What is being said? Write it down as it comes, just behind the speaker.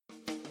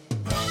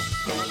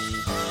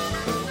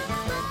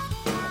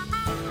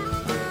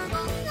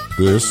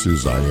This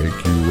is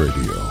IAQ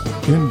Radio,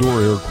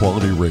 Indoor Air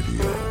Quality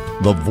Radio,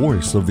 the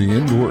voice of the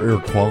indoor air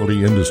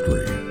quality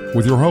industry,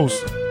 with your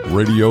hosts,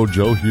 Radio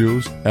Joe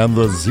Hughes and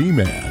the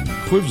Z-Man,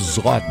 Cliff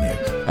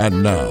Zlotnick.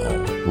 And now,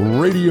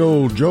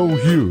 Radio Joe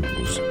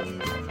Hughes.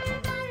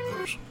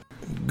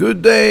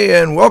 Good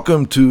day and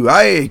welcome to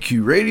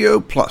IAQ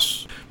Radio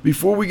Plus.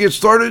 Before we get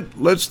started,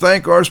 let's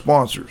thank our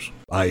sponsors.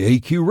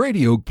 IAQ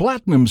Radio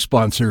Platinum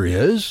sponsor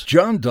is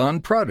John Don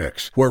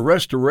Products, where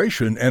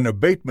restoration and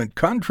abatement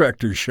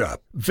contractors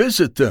shop.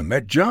 Visit them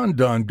at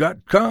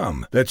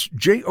jondon.com. That's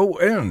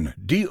JONDON.com.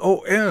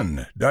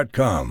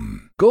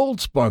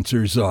 Gold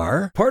sponsors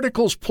are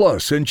Particles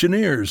Plus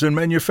engineers and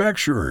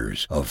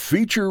manufacturers of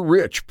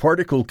feature-rich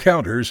particle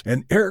counters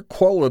and air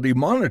quality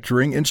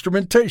monitoring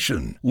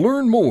instrumentation.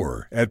 Learn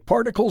more at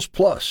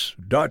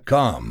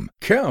particlesplus.com.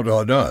 Count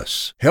on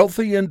us.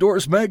 Healthy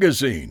Indoors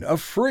Magazine, a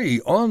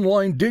free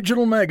online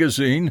digital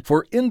magazine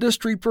for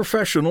industry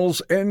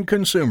professionals and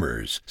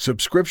consumers.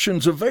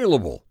 Subscriptions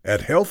available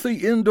at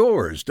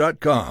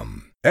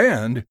healthyindoors.com.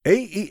 And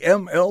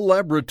AEML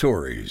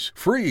Laboratories,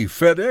 free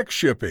FedEx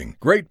shipping,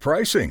 great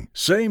pricing,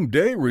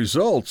 same-day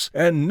results,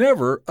 and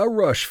never a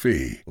rush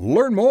fee.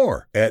 Learn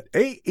more at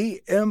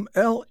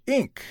AEMLinc.com.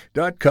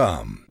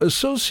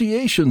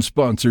 Association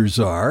sponsors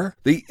are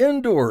the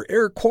Indoor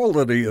Air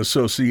Quality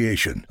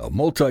Association, a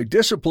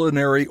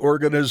multidisciplinary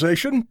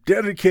organization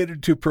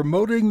dedicated to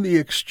promoting the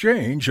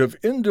exchange of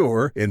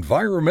indoor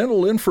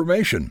environmental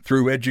information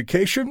through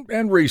education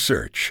and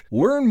research.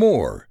 Learn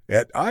more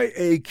at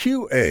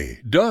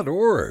IAQA.org.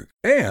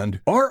 And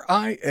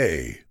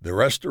RIA, the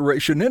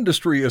Restoration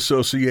Industry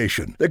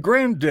Association, the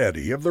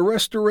granddaddy of the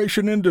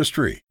restoration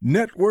industry.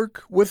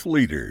 Network with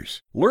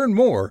leaders. Learn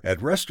more at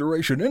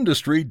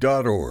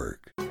restorationindustry.org.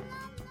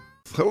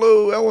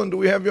 Hello, Ellen. Do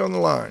we have you on the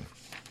line?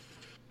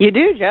 You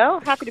do, Joe.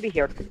 Happy to be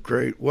here.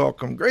 Great.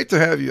 Welcome. Great to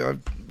have you.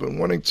 I've been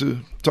wanting to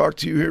talk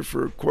to you here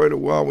for quite a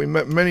while. We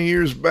met many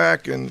years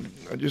back, and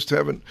I just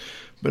haven't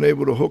been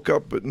able to hook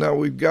up, but now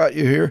we've got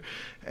you here.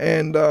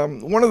 And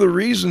one of the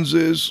reasons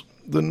is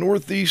the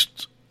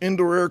Northeast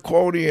Indoor Air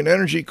Quality and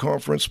Energy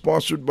Conference,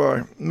 sponsored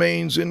by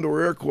Maine's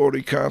Indoor Air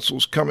Quality Council,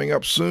 is coming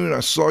up soon. I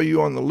saw you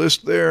on the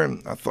list there,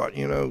 and I thought,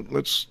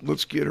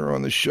 let's get her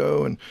on the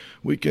show, and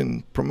we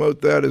can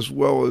promote that as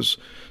well as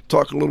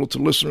talk a little to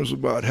listeners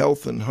about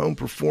health and home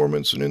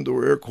performance and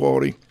indoor air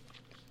quality.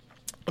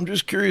 I'm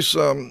just curious,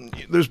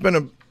 there's been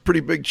a pretty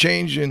big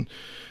change in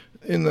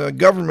the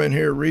government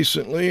here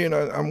recently, and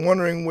I'm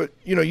wondering what,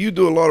 you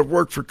do a lot of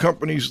work for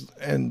companies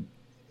and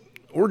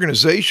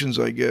organizations,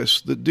 I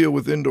guess, that deal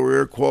with indoor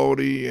air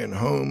quality and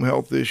home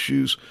health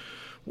issues.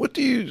 What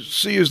do you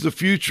see as the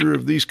future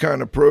of these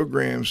kind of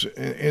programs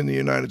in the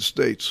United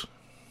States?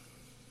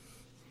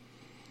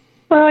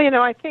 Well,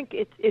 I think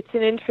it's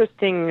an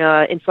interesting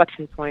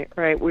inflection point,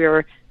 right?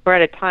 We're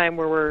at a time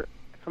where we're,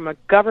 from a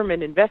federal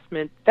government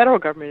investment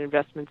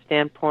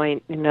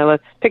standpoint, the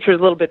picture is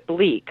a little bit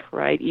bleak,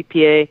 right?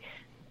 EPA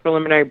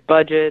preliminary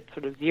budget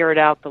sort of zeroed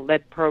out the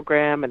lead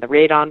program and the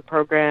radon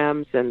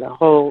programs and the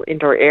whole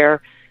indoor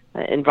air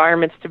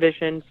environments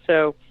division.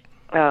 So,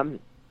 I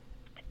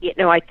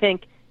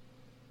think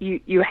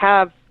you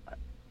have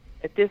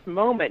at this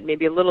moment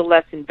maybe a little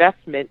less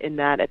investment in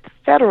that at the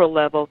federal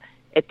level.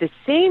 At the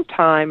same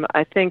time,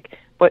 I think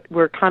what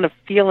we're kind of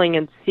feeling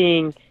and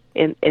seeing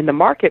in the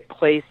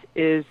marketplace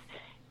is,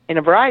 in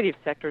a variety of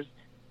sectors,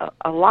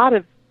 a lot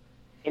of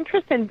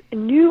interest and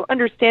new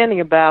understanding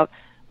about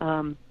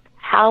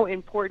how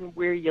important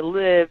where you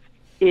live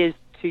is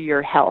to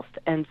your health.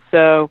 And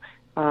so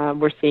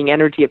we're seeing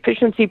energy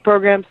efficiency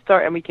programs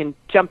start, and we can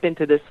jump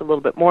into this a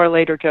little bit more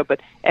later, Joe,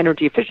 but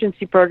energy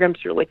efficiency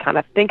programs really kind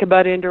of think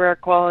about indoor air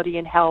quality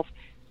and health.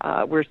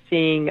 We're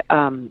seeing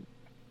health.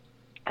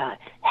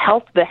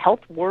 The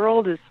health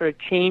world has sort of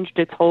changed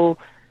its whole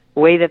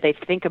way that they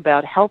think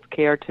about health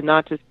care to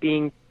not just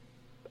being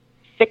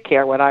sick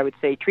care, what I would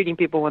say, treating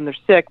people when they're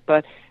sick,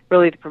 but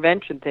really the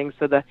prevention thing.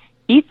 So the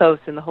ethos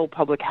in the whole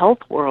public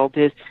health world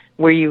is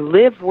where you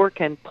live, work,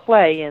 and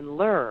play and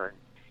learn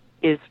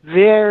is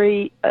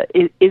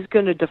is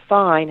going to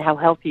define how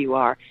healthy you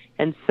are.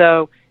 And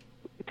so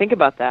think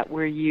about that.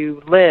 Where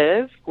you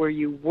live, where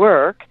you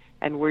work,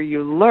 and where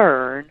you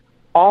learn,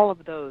 all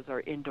of those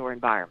are indoor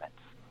environments.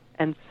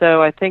 And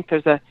so I think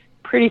there's a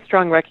pretty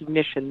strong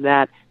recognition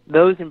that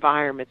those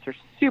environments are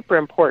super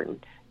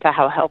important to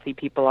how healthy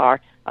people are.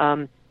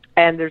 And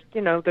there's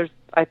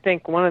I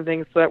think one of the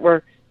things that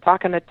we're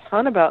talking a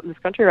ton about in this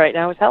country right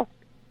now is health,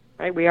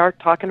 right? We are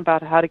talking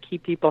about how to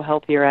keep people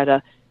healthier at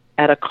a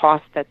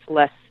cost that's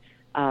less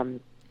than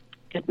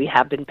we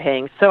have been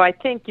paying. So I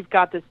think you've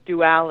got this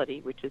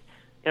duality, which is,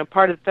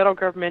 part of the federal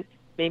government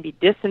maybe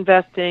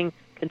disinvesting,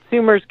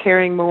 consumers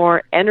caring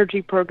more,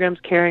 energy programs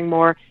caring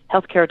more,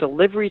 healthcare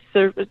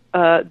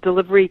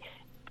delivery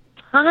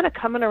kind of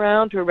coming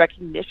around to a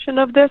recognition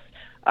of this.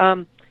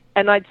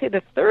 And I'd say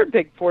the third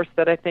big force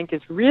that I think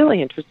is really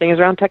interesting is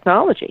around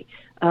technology.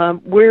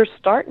 We're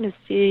starting to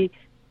see,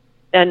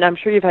 and I'm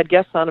sure you've had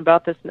guests on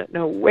about this,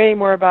 know way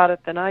more about it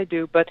than I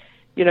do, but,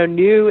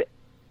 new,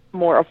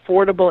 more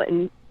affordable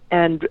and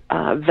and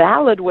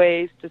valid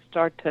ways to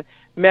start to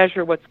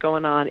measure what's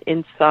going on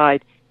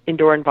inside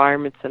indoor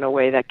environments in a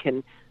way that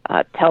can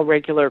tell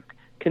regular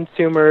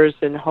consumers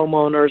and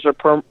homeowners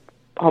or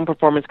home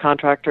performance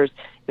contractors,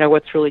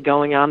 what's really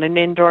going on in an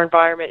indoor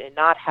environment, and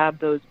not have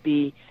those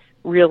be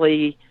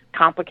really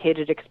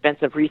complicated,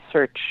 expensive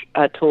research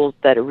tools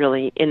that are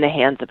really in the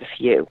hands of a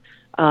few.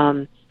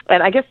 And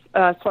I guess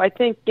so. I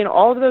think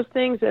all of those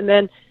things, and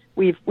then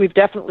we've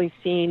definitely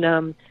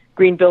seen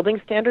green building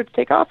standards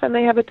take off, and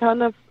they have a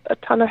ton of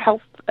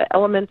health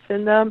elements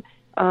in them,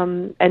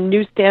 and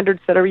new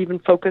standards that are even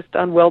focused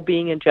on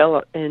well-being in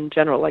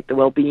general, like the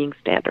well-being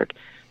standard.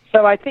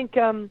 So I think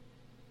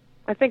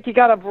you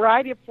got a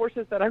variety of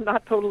forces that are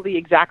not totally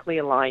exactly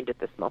aligned at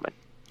this moment.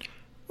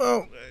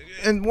 Well,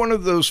 and one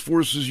of those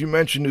forces you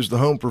mentioned is the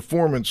Home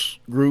Performance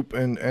Group,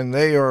 and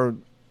they are,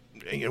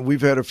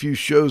 we've had a few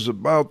shows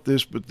about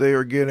this, but they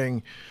are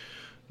getting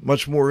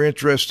much more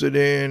interested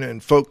in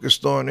and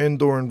focused on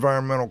indoor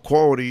environmental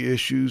quality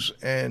issues.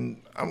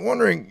 And I'm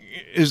wondering,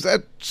 is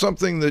that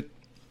something that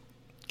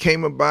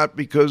came about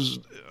because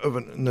of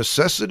a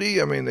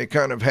necessity? I mean, they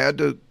kind of had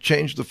to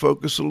change the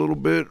focus a little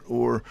bit,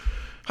 or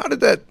how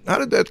did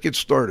that get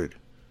started?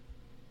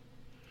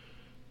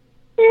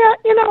 Yeah,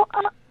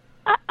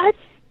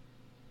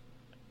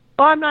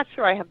 I'm not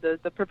sure I have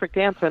the perfect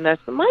answer on this,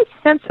 but my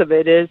sense of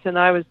it is, and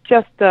I was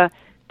just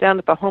down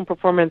at the Home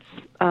Performance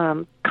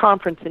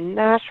Conference in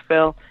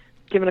Nashville,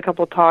 giving a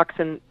couple of talks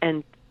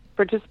and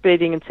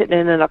participating and sitting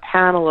in a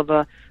panel of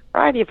a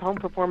variety of home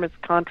performance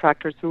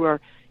contractors who are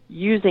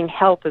using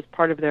health as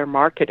part of their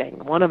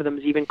marketing. One of them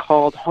is even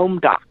called Home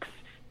Docs,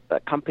 a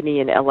company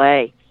in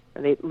L.A.,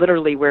 and they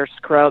literally wear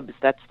scrubs.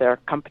 That's their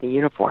company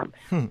uniform.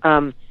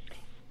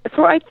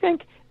 So I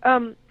think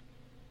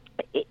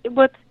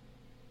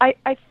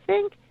I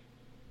think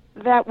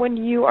that when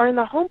you are in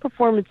the home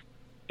performance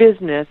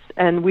business,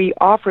 and we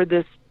offer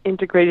this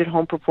integrated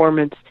home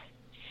performance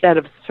set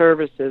of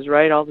services,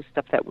 right, all the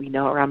stuff that we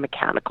know around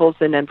mechanicals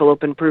and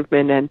envelope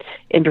improvement and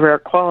indoor air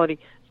quality,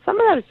 some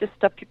of that is just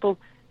stuff people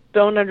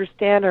don't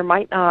understand or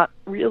might not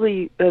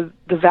really, the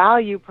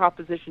value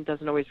proposition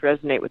doesn't always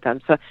resonate with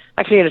them. So I'm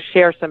actually going to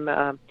share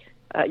some,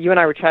 you and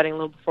I were chatting a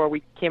little before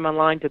we came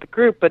online to the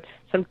group, but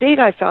some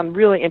data I found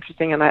really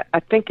interesting, and I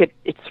think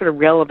it's sort of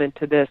relevant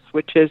to this,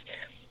 which is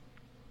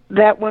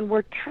that when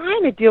we're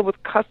trying to deal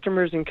with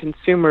customers and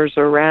consumers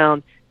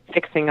around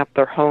fixing up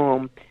their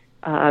home,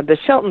 the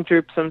Shelton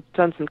Group's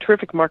done some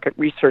terrific market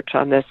research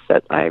on this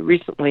that I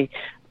recently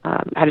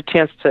had a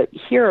chance to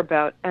hear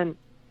about. And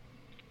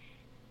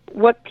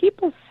what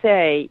people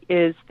say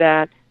is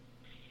that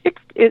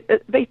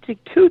basically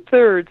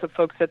 2/3 of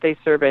folks that they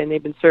survey, and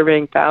they've been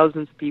surveying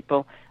thousands of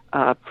people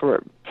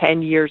for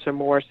 10 years or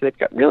more, so they've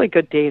got really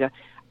good data,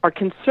 are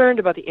concerned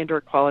about the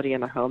indoor quality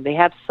in their home. They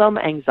have some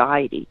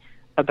anxiety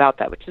about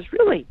that, which is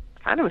really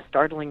kind of a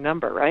startling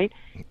number, right?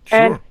 Sure.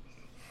 And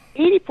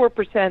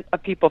 84%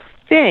 of people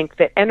think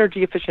that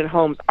energy-efficient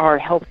homes are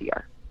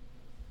healthier.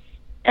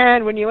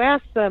 And when you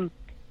ask them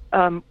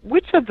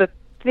which of the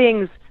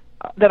things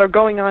that are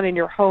going on in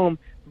your home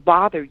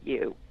bother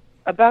you,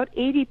 about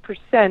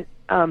 80%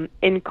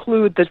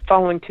 include the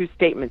following two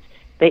statements.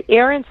 The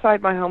air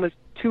inside my home is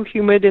too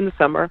humid in the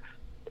summer,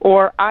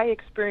 or I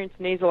experience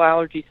nasal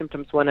allergy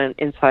symptoms when I'm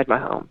inside my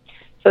home.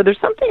 So there's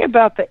something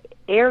about the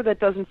air that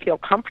doesn't feel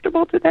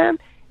comfortable to them,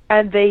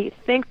 and they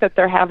think that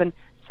they're having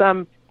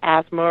some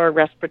asthma or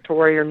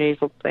respiratory or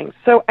nasal things.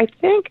 So I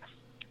think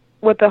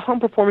what the home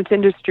performance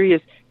industry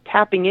is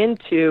tapping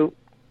into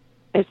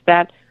is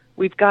that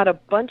we've got a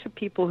bunch of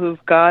people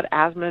who've got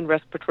asthma and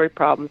respiratory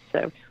problems.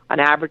 So on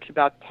average,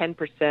 about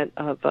 10%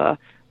 of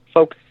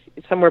folks,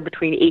 somewhere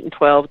between 8 and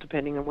 12,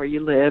 depending on where you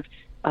live,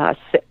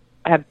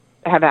 have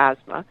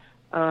asthma.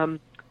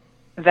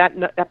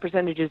 That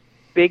percentage is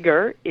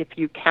bigger if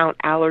you count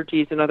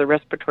allergies and other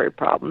respiratory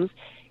problems.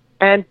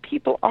 And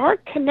people are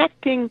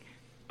connecting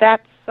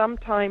that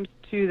sometimes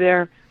to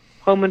their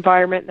home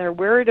environment, and they're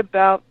worried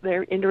about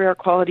their indoor air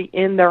quality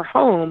in their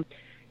home.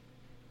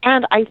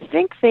 And I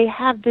think they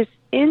have this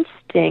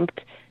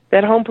instinct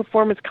that home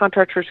performance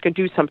contractors can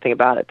do something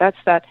about it. That's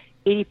that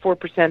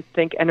 84%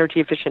 think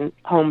energy-efficient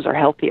homes are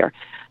healthier.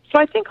 So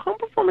I think home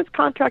performance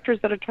contractors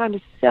that are trying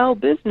to sell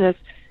business,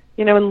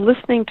 and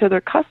listening to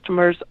their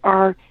customers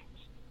are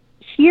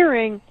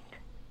hearing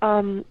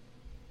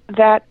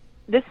that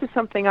this is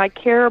something I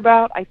care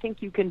about. I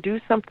think you can do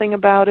something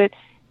about it.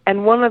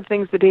 And one of the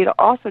things the data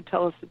also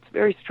tell us that's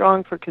very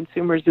strong for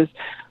consumers is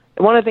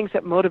one of the things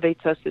that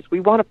motivates us is we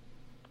want to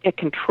get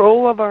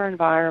control of our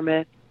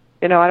environment.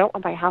 I don't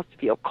want my house to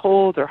feel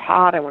cold or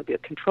hot. I want to be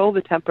able to control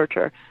the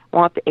temperature. I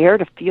want the air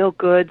to feel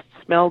good,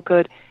 smell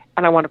good,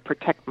 and I want to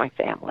protect my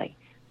family.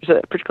 So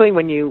particularly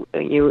when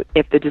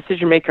if the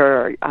decision maker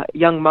are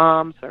young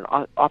moms,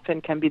 or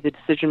often can be the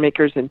decision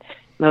makers in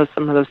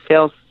some of those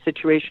sales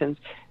situations,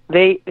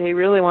 they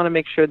really want to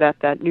make sure that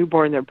that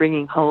newborn they're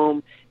bringing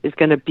home is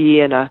going to be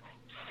in a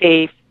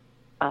safe,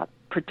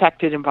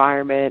 protected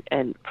environment,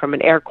 and from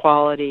an air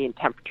quality and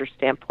temperature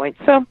standpoint.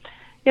 So,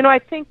 I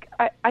think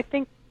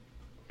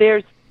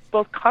there's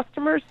both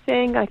customers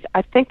saying,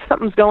 I think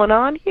something's going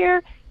on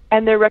here,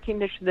 and their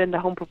recognition then the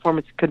home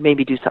performance could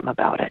maybe do something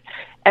about it.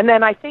 And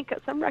then I think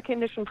some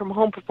recognition from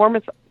home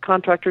performance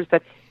contractors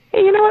that,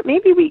 hey, you know what,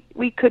 maybe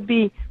we could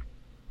be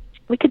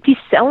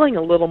selling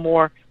a little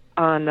more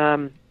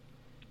on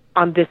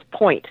this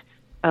point,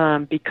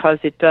 because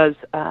it does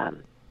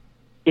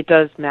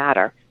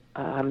matter.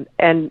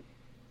 And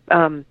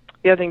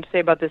the other thing to say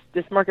about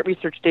this market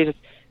research data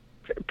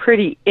is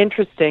pretty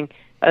interesting.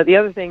 The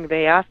other thing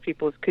they ask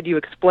people is, could you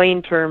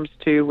explain terms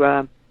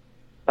to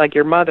like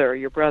your mother or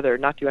your brother?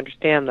 Not do you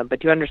understand them,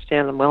 but do you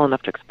understand them well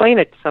enough to explain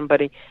it to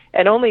somebody?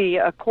 And only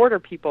a quarter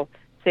people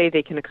say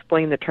they can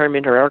explain the term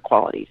indoor air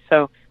quality.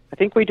 So I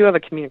think we do have a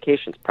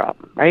communications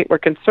problem, right? We're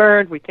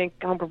concerned. We think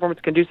home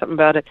performance can do something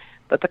about it,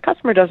 but the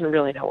customer doesn't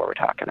really know what we're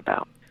talking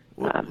about.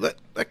 Well,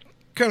 that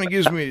kind of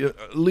gives me a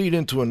lead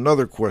into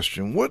another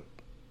question. What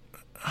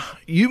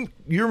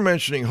you're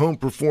mentioning home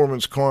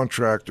performance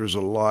contractors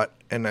a lot,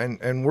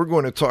 and we're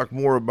going to talk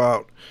more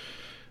about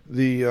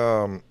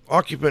the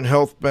occupant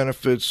health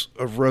benefits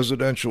of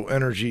residential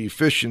energy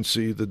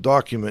efficiency, the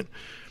document.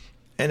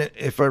 And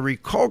if I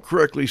recall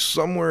correctly,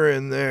 somewhere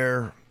in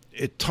there,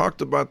 it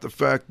talked about the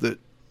fact that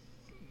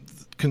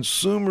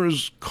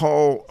consumers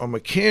call a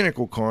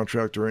mechanical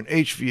contractor, an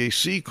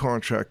HVAC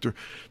contractor.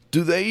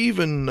 Do they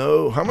even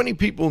know, how many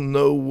people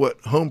know what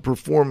home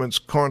performance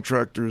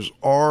contractors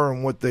are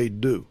and what they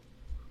do?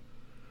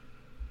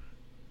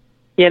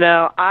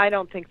 I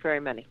don't think very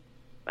many.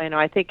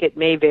 I think it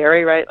may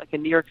vary, right? Like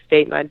in New York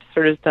State, and I've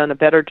sort of done a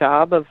better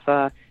job of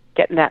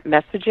getting that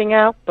messaging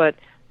out, but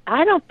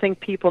I don't think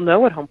people know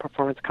what home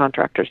performance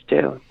contractors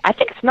do. I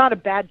think it's not a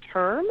bad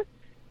term.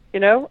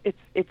 It's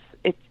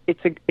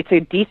a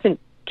decent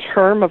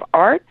term of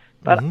art,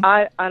 but mm-hmm.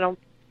 I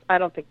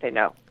don't think they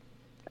know.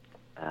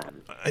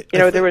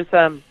 There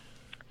was.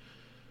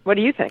 What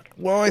do you think?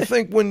 Well, I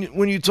think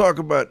when you talk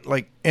about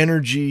like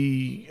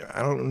energy,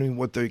 I don't know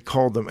what they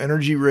called them,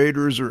 energy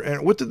raters,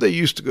 or what did they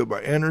used to go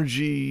by?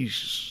 Energy.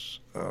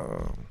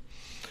 Well,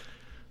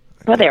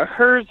 they're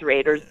HERS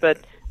raters, but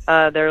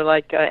they're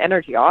like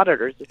energy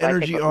auditors.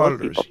 Energy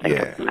auditors,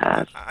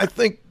 yeah. I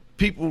think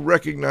people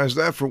recognized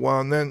that for a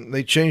while, and then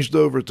they changed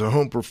over to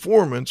home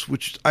performance,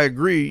 which I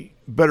agree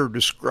better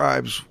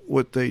describes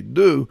what they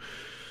do.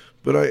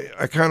 But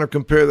I kind of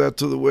compare that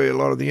to the way a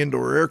lot of the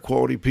indoor air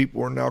quality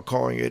people are now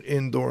calling it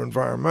indoor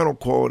environmental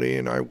quality,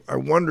 and I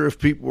wonder if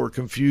people are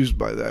confused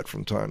by that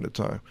from time to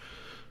time.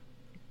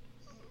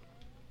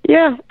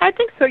 Yeah, I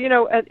think so.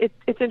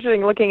 It's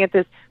interesting looking at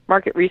this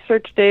market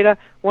research data.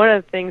 One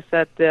of the things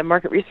that the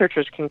market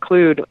researchers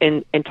conclude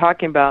in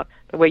talking about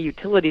the way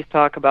utilities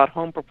talk about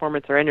home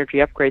performance or energy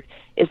upgrades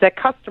is that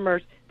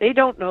customers, they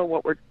don't know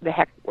what the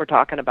heck we're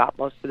talking about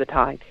most of the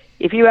time.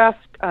 If you ask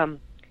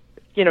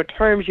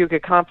terms you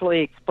could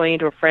confidently explain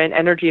to a friend,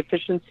 energy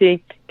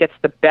efficiency gets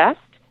the best.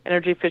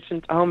 Energy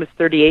efficient home is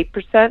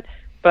 38%,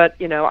 but,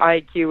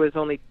 IQ is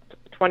only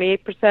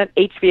 28%.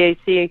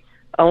 HVAC,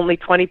 only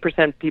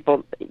 20%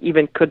 people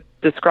even could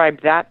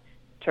describe that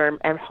term.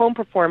 And home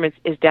performance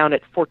is down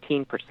at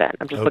 14%.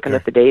 I'm just looking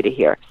at the data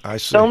here. I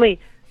see. So only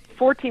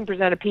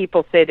 14% of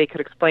people say they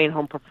could explain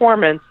home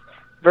performance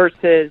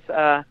versus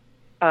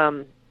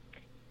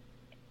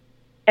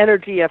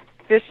energy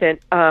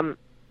efficient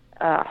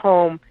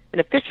home. An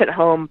efficient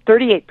home,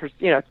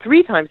 38%,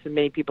 3 times as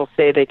many people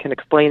say they can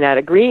explain that.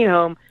 A green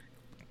home,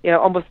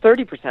 almost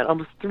 30%,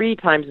 almost 3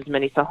 times as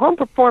many. So home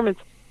performance,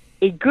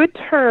 a good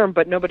term,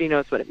 but nobody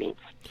knows what it means.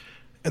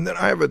 And then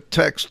I have a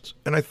text,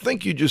 and I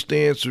think you just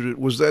answered it.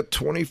 Was that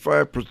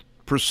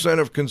 25%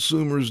 of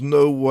consumers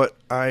know what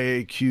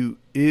IAQ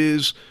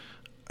is?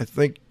 I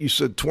think you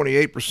said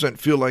 28%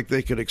 feel like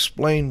they could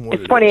explain what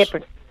it is. It's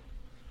 28%.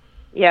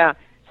 Yeah.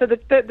 So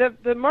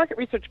the market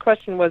research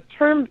question was,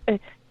 can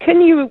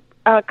you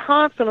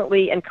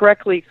confidently and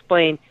correctly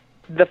explain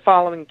the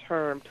following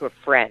term to a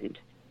friend?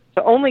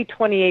 So only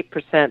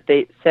 28%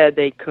 they said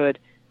they could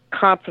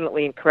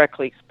confidently and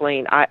correctly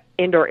explain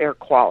indoor air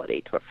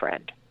quality to a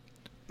friend.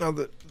 Now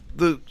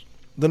the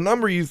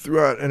number you threw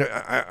out, and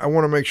I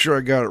want to make sure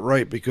I got it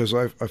right because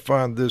I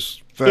find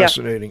this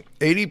fascinating.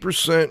 Yeah.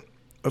 80%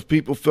 of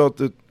people felt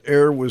that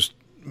air was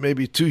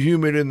maybe too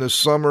humid in the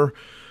summer,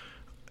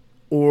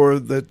 or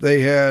that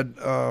they had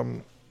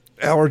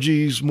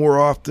allergies more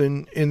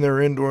often in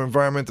their indoor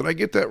environment. Did I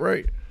get that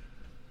right?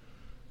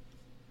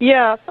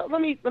 Yeah. So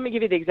let me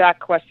give you the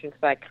exact question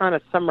because I kind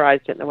of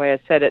summarized it in the way I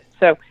said it.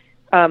 So,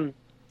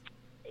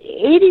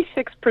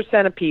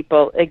 86% of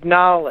people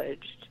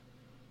acknowledged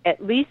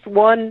at least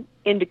one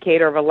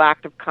indicator of a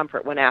lack of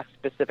comfort when asked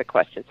specific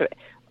questions. So,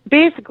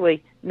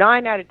 basically,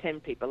 9 out of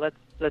 10 people.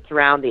 Let's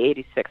round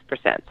the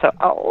 86%. So,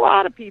 a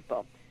lot of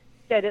people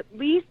said at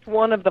least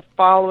one of the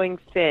following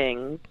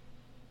things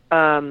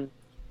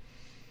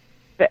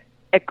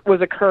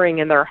was occurring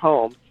in their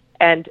home.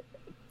 And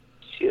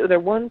there are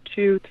 1,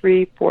 2,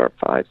 3, 4,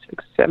 5,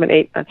 6, 7,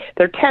 8, 9.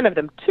 There are 10 of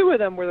them. 2 of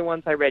them were the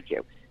ones I read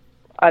you.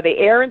 The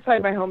air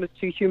inside my home is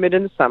too humid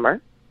in the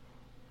summer.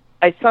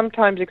 I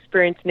sometimes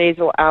experience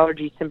nasal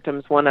allergy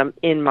symptoms when I'm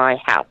in my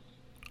house.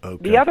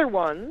 Okay. The other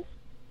ones,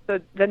 So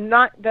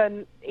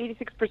the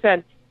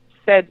 86%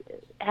 said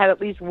had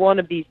at least one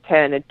of these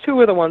 10, and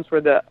 2 of the ones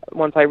were the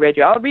ones I read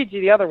you. I'll read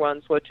you the other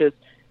ones, which is,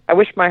 I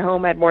wish my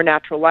home had more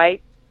natural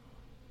light.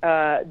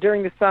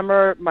 During the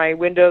summer, my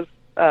windows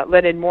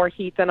let in more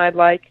heat than I'd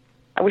like.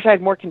 I wish I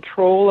had more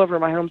control over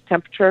my home's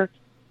temperature.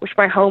 Wish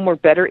my home were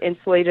better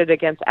insulated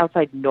against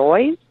outside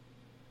noise.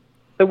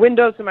 The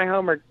windows in my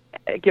home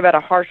give out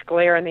a harsh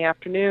glare in the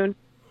afternoon,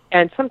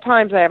 and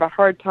sometimes I have a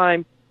hard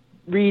time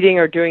reading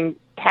or doing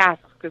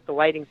tasks because the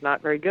lighting's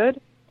not very good.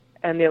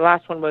 And the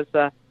last one was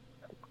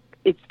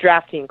it's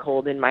drafty and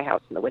cold in my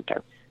house in the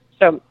winter.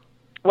 So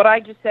what I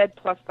just said,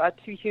 plus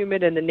too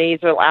humid and the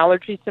nasal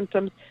allergy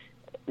symptoms,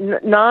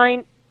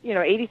 86%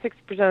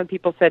 of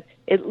people said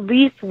at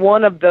least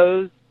one of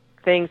those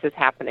things is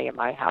happening in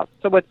my house.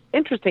 So what's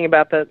interesting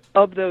about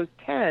of those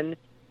 10,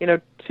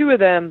 2 of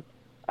them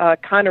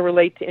kind of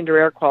relate to indoor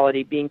air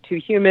quality, being too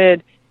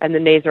humid and the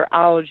nasal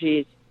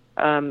allergies.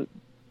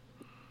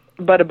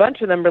 But a bunch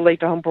of them relate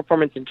to home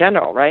performance in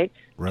general, right?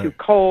 Too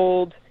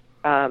cold.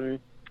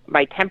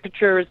 My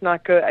temperature is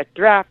not good. It's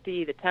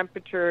drafty. The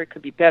temperature, it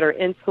could be better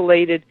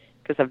insulated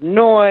because of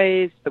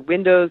noise. The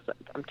windows,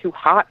 I'm too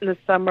hot in the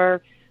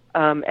summer.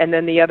 And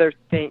then the other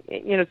thing,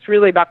 it's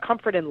really about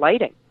comfort and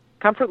lighting.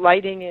 Comfort,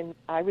 lighting, and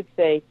I would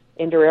say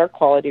indoor air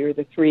quality are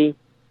the three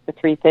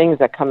things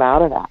that come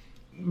out of that.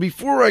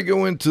 Before I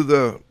go into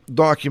the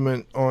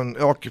document on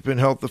occupant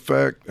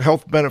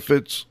health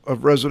benefits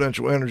of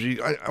residential energy,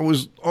 I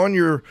was on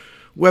your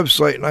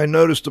website and I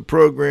noticed a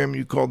program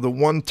you called the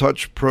One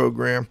Touch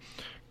program,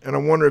 and I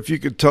wonder if you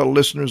could tell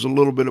listeners a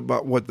little bit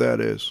about what that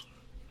is.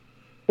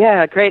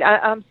 Yeah, great.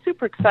 I'm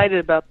super excited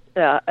about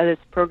this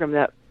program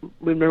that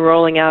we've been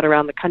rolling out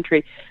around the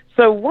country.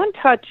 So One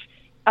Touch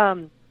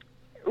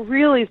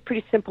really is a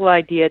pretty simple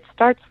idea. It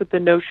starts with the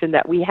notion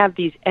that we have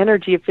these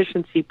energy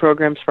efficiency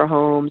programs for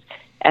homes,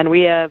 and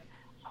we have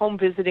home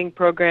visiting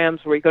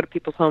programs where we go to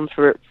people's homes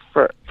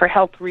for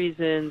health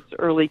reasons,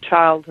 early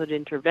childhood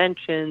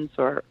interventions,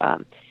 or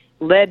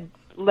lead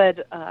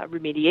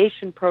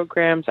remediation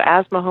programs,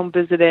 asthma home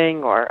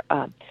visiting, or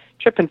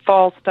trip and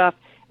fall stuff.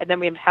 And then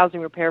we have housing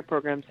repair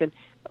programs. And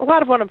a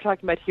lot of what I'm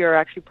talking about here are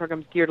actually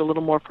programs geared a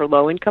little more for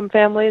low-income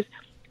families.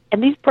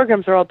 And these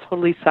programs are all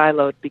totally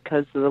siloed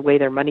because of the way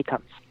their money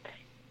comes.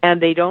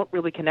 And they don't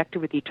really connect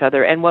with each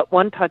other. And what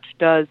One Touch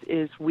does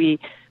is we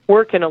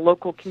work in a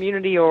local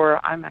community,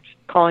 or I'm actually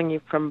calling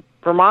you from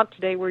Vermont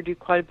today. We do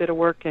quite a bit of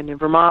work, and in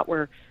Vermont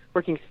we're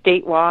working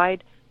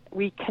statewide.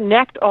 We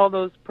connect all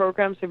those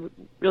programs. A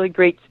really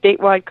great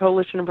statewide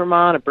coalition in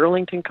Vermont, a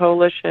Burlington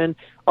coalition.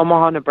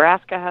 Omaha,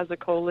 Nebraska has a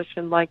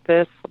coalition like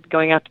this. I'll be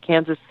going out to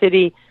Kansas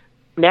City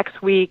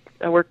next week.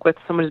 I work with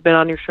someone who's been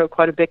on your show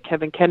quite a bit,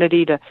 Kevin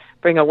Kennedy, to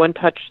bring a One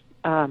Touch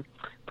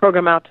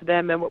program out to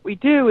them. And what we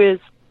do is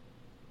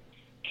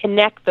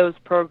connect those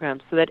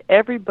programs so that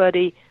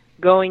everybody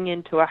going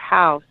into a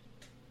house,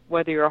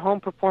 whether you're a home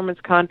performance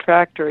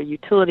contractor, a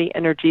utility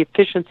energy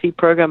efficiency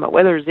program, a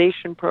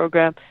weatherization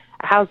program,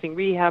 a housing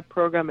rehab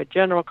program, a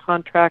general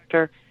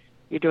contractor,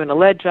 you're doing a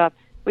lead job,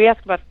 we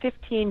ask about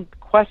 15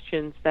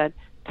 questions that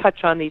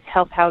touch on these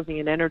health, housing,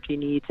 and energy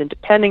needs. And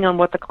depending on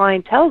what the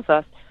client tells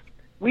us,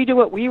 we do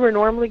what we were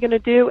normally going to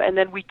do, and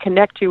then we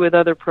connect you with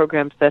other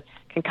programs that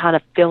can kind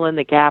of fill in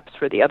the gaps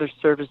for the other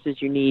services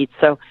you need.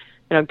 So,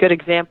 a good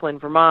example in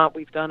Vermont,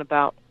 we've done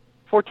about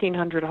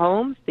 1,400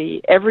 homes.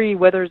 Every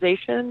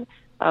weatherization,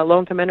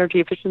 low-income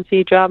energy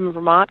efficiency job in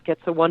Vermont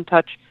gets a One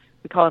Touch,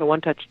 we call it a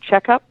One Touch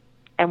checkup,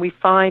 and we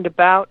find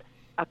about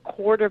a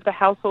quarter of the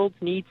households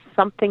need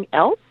something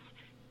else,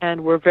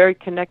 and we're very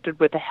connected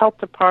with the health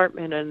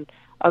department and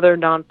other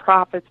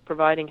nonprofits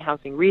providing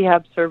housing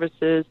rehab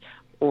services,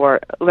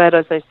 or lead,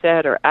 as I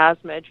said, or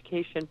asthma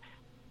education,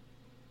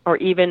 or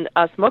even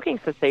smoking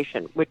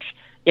cessation, which,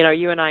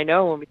 you and I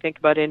know when we think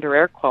about indoor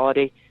air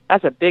quality,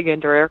 that's a big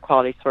indoor air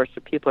quality source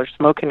that people are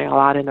smoking a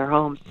lot in their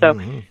homes. So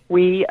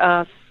we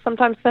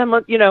sometimes send,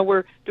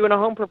 we're doing a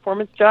home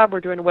performance job,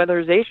 we're doing a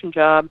weatherization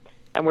job,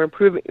 and we're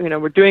improving,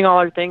 we're doing all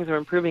our things, we're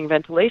improving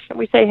ventilation.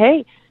 We say,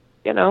 hey,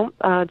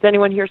 does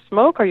anyone here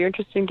smoke? Are you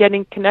interested in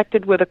getting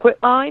connected with a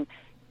quit line?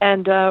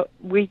 And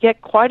we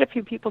get quite a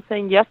few people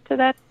saying yes to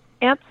that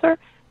answer.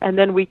 And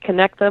then we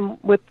connect them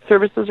with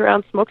services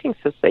around smoking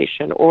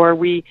cessation, or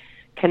we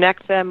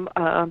connect them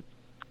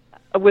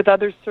with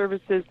other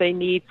services they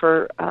need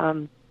for,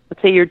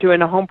 let's say you're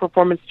doing a home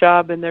performance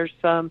job and there's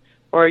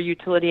or a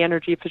utility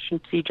energy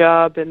efficiency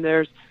job and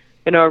there's,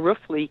 a roof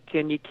leak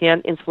and you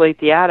can't insulate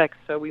the attic.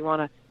 So we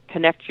want to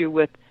connect you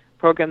with a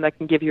program that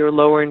can give you a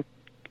lower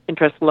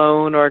interest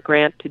loan or a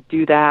grant to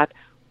do that,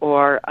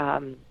 or,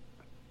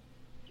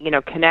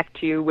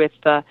 connect you with,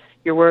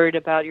 you're worried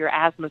about your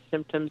asthma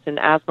symptoms and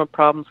asthma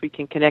problems. We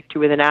can connect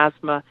you with an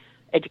asthma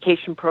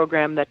education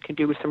program that can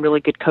do with some really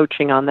good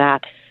coaching on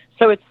that.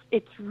 So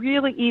it's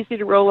really easy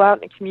to roll out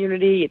in a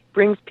community. It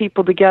brings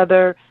people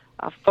together.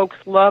 Folks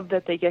love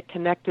that they get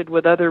connected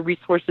with other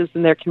resources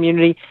in their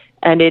community,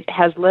 and it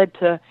has led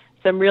to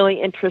some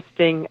really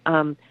interesting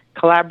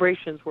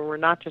collaborations where we're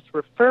not just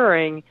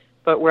referring,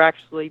 but we're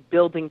actually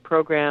building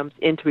programs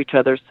into each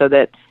other so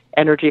that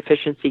energy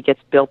efficiency gets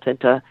built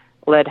into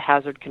lead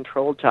hazard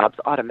control jobs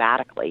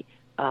automatically,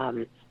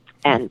 and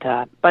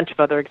a bunch of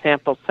other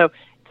examples. So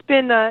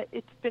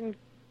it's been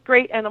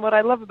great. And what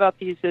I love about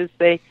these is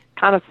they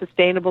kind of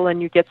sustainable,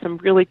 and you get some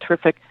really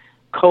terrific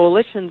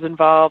coalitions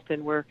involved,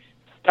 and we're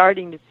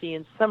starting to see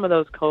in some of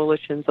those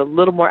coalitions a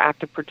little more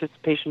active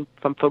participation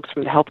from folks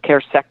from the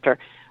healthcare sector,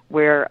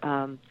 where,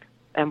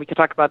 and we can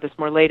talk about this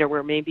more later,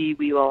 where maybe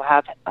we will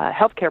have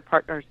healthcare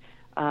partners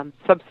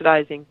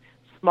subsidizing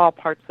small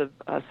parts of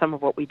some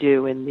of what we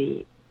do in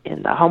the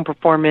home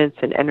performance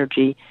and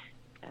energy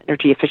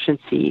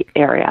efficiency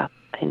area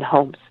in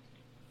homes.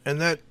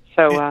 And that,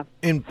 so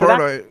in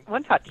part,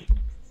 One Touch.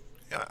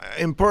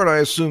 In part, I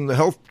assume the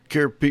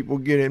healthcare people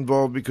get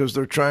involved because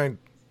they're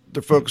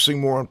focusing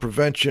more on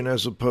prevention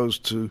as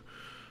opposed to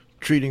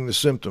treating the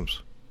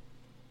symptoms.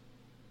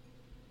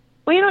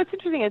 Well, it's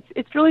interesting.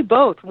 It's really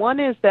both. One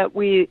is that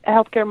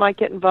healthcare might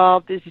get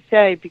involved, as you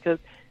say, because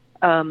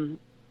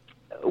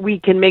we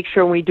can make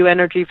sure when we do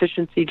energy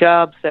efficiency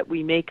jobs that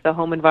we make the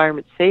home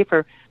environment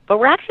safer. But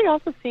we're actually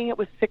also seeing it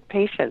with sick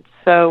patients.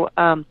 So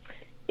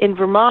in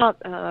Vermont,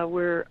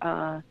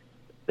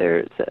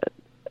 there's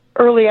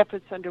early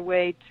efforts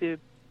underway to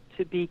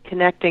be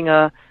connecting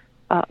a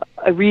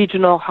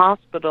regional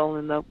hospital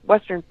in the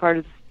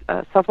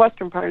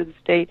southwestern part of the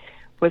state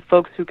with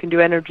folks who can do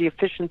energy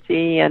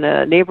efficiency, and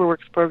a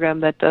NeighborWorks program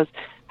that does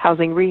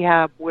housing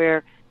rehab,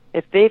 where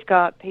if they've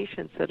got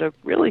patients that have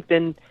really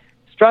been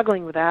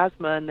struggling with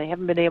asthma and they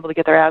haven't been able to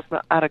get their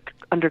asthma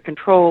under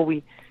control,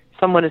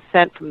 someone is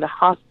sent from the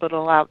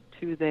hospital out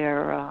to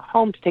their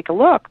home to take a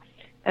look.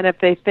 And if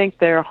they think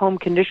there are home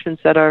conditions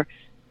that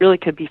really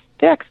could be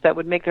fixed that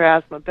would make their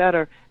asthma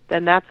better,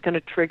 then that's going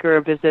to trigger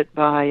a visit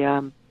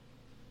by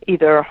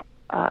either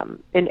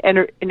an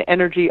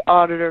energy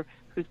auditor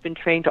who's been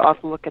trained to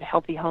also look at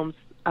healthy homes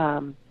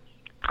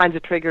kinds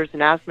of triggers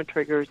and asthma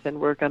triggers, and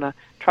we're going to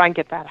try and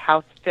get that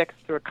house fixed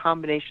through a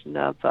combination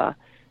of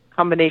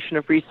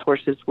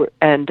resources.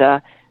 And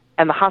the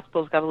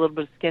hospital's got a little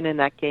bit of skin in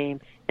that game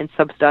in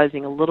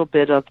subsidizing a little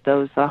bit of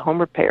those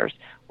home repairs,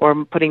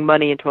 or putting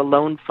money into a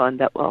loan fund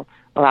that will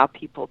allow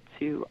people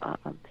to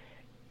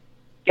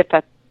get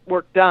that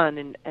work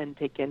done and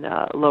take in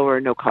a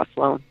lower no-cost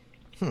loan.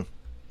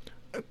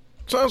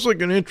 Sounds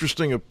like an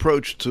interesting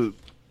approach to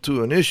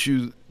an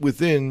issue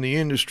within the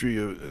industry.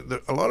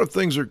 A lot of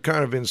things are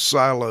kind of in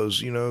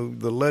silos.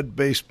 The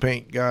lead-based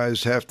paint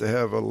guys have to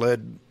have a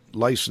lead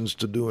license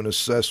to do an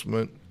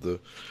assessment. The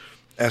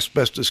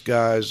asbestos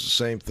guys, the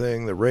same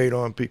thing. The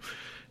radon people,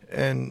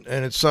 and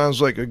it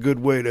sounds like a good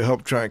way to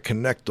help try and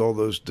connect all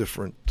those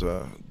different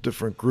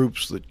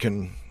groups that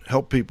can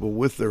help people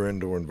with their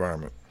indoor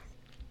environment.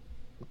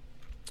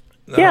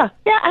 Yeah,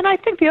 and I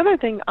think the other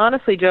thing,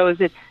 honestly, Joe, is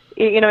that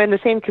in the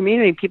same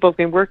community, people have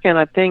been working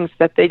on things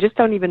that they just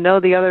don't even know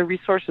the other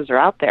resources are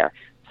out there.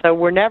 So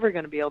we're never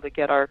going to be able to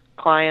get our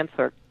clients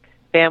or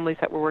families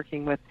that we're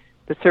working with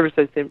the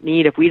services they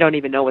need if we don't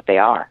even know what they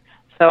are.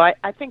 So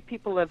I think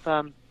people have,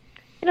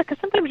 because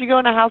sometimes you go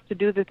in a house to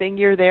do the thing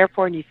you're there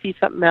for, and you see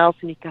something else,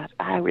 and you go,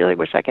 I really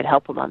wish I could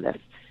help them on this.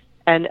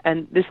 And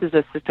this is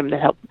a system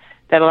that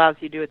allows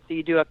you to do it. So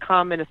you do a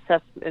common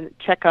assessment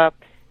checkup.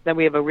 Then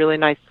we have a really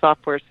nice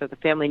software, so the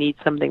family needs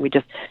something, we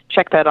just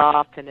check that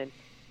off, and then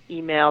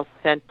emails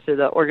sent to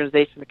the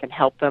organization that can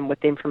help them with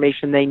the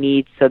information they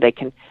need, so they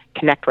can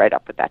connect right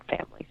up with that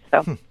family.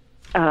 So,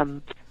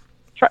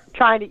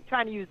 trying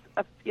to use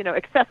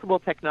accessible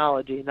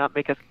technology, not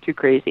make us too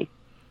crazy.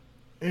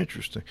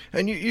 Interesting.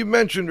 And you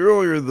mentioned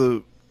earlier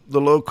the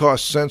low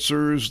cost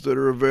sensors that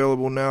are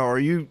available now. Are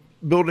you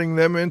building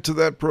them into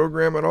that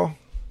program at all?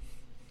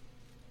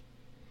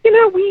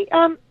 We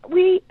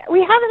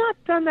have not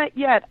done that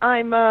yet.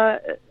 I'm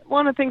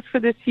one of the things for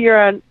this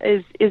year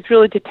is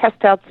really to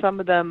test out some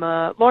of them.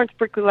 Lawrence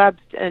Berkeley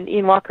Labs and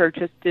Ian Walker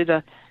just did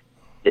a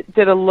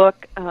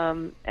look.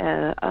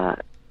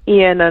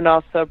 Ian and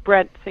also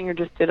Brent Singer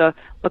just did a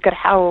look at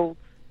how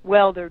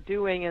well they're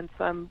doing, and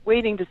so I'm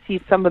waiting to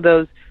see some of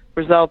those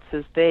results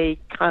as they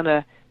kind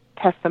of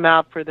test them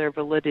out for their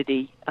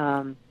validity.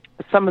 Some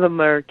of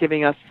them are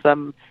giving us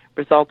some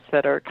results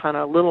that are kind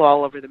of a little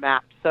all over the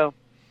map. So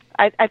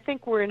I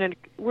think we're in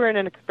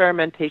an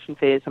experimentation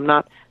phase.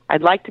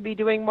 I'd like to be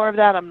doing more of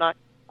that. I'm not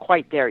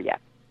quite there yet.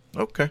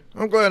 Okay.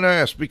 I'm glad I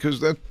asked, because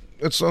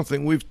that's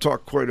something we've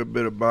talked quite a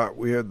bit about.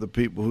 We had the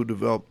people who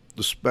developed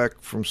the spec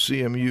from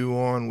CMU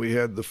on. We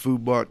had the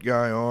Foobot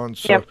guy on.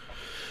 So yep.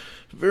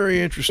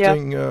 Very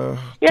interesting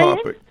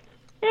topic.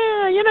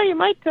 Yeah, you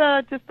might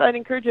I'd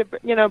encourage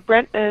it.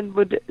 Brent and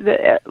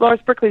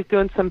Lawrence Berkeley's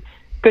doing some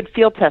good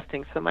field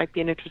testing, so it might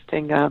be an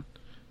interesting.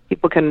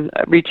 People can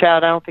reach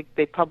out. I don't think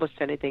they've published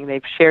anything.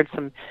 They've shared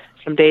some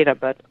data,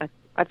 but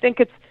I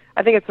think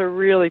it's a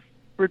really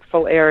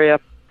fruitful area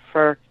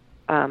for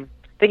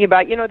thinking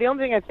about. The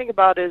only thing I think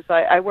about is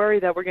I worry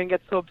that we're going to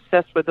get so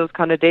obsessed with those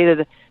kind of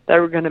data that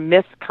we're going to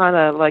miss kind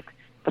of like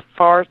the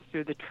forest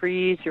through the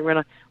trees. You're going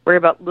to worry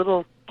about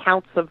little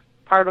counts of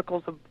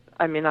particles.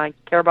 I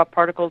care about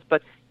particles,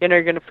 but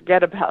you're going to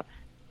forget about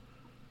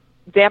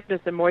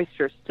dampness and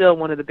moisture. Still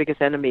one of the biggest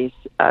enemies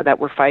that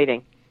we're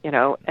fighting.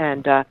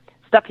 and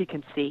stuff you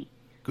can see.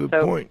 Good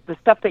point. The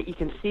stuff that you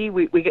can see,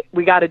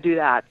 we got to do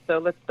that. So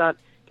let's not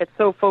get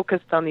so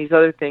focused on these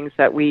other things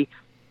that we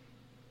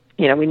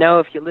know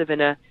if you live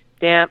in a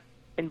damp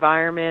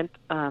environment,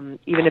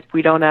 even if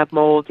we don't have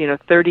mold,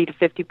 30 to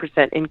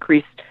 50%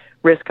 increased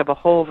risk of a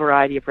whole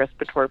variety of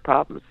respiratory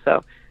problems.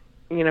 So,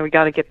 we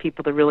got to get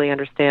people to really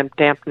understand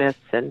dampness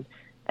and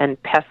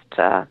pest,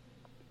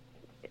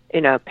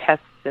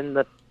 pests and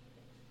the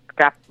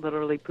crap,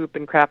 literally poop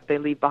and crap they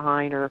leave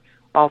behind are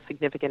all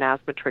significant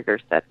asthma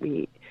triggers that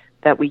we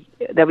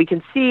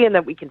can see and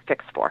that we can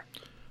fix for.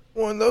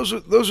 Well, and those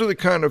are the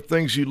kind of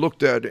things you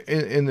looked at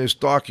in this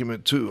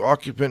document too.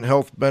 Occupant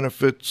health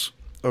benefits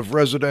of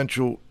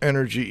residential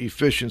energy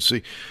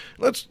efficiency.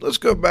 Let's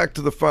go back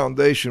to the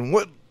foundation.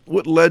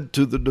 What led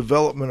to the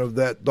development of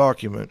that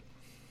document?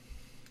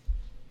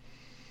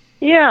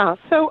 Yeah,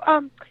 so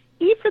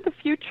E for the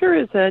Future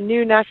is a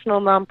new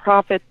national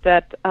nonprofit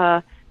that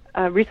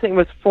recently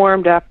was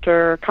formed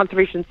after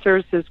Conservation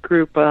Services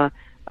Group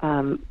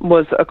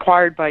was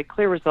acquired by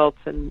Clear Results,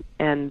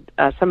 and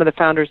some of the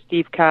founders,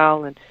 Steve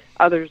Cowell and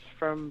others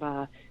from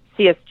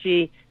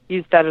CSG,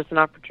 used that as an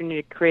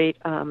opportunity to create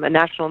a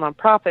national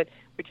nonprofit,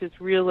 which is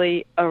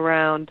really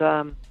around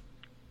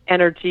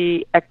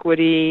energy,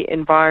 equity,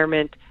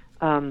 environment,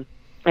 and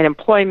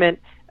employment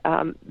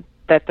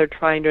that they're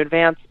trying to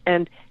advance.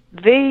 And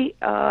they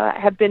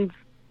have been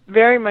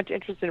very much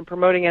interested in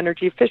promoting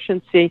energy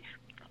efficiency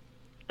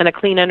and a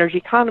clean energy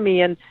economy.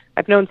 And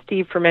I've known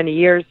Steve for many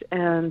years,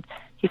 and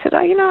he said,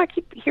 I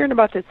keep hearing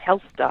about this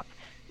health stuff.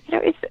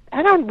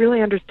 I don't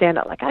really understand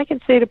it. Like, I can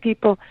say to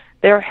people,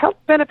 there are health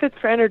benefits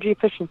for energy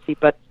efficiency,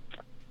 but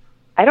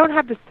I don't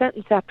have the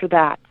sentence after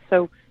that.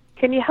 So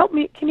can you help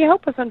me? Can you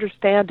help us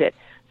understand it?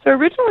 So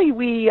originally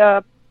we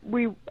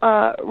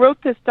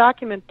wrote this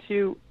document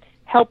to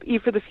help E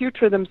for the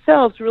Future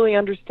themselves really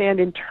understand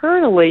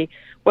internally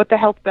what the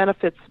health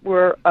benefits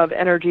were of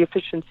energy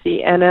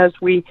efficiency. And as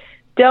we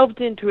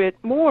delved into it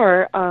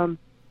more,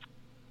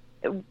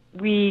 it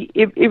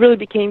really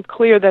became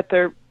clear that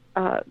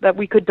that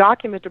we could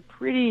document a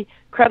pretty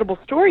credible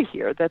story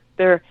here, that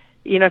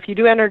if you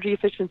do energy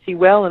efficiency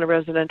well in a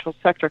residential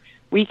sector,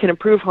 we can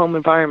improve home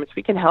environments.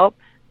 We can help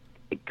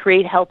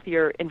create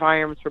healthier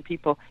environments where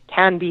people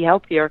can be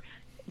healthier.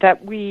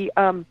 That we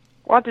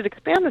wanted to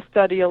expand the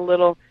study a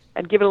little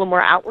and give it a little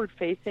more outward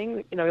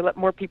facing, let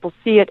more people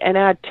see it, and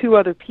add two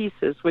other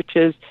pieces, which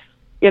is,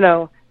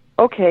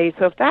 okay,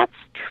 so if that's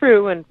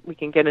true, and we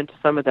can get into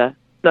some of the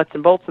nuts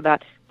and bolts of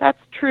that, that's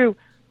true,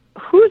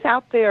 who's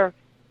out there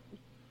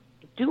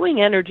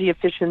doing energy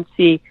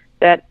efficiency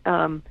that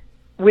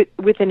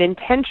with an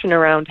intention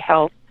around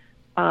health,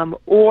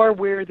 or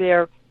where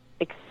they're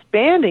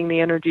expanding the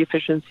energy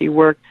efficiency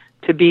work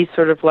to be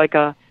sort of like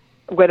a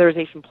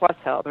weatherization plus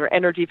health or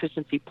energy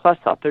efficiency plus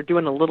health. They're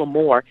doing a little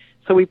more.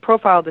 So we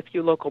profiled a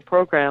few local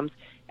programs.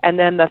 And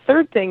then the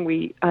third thing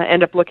we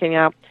end up looking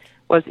at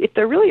was if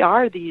there really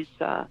are these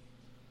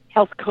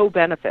health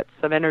co-benefits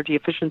of energy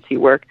efficiency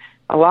work.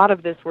 A lot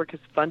of this work is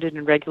funded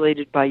and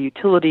regulated by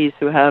utilities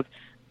who have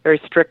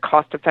very strict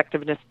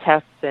cost-effectiveness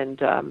tests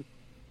and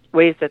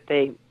ways that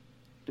they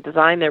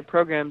design their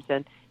programs.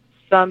 And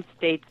some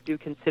states do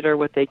consider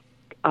what they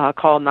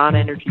call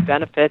non-energy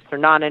benefits or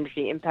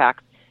non-energy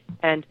impacts.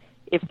 And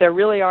if there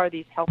really are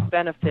these health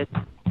benefits,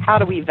 how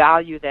do we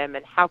value them,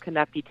 and how can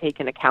that be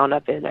taken account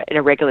of in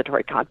a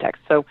regulatory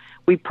context? So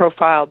we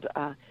profiled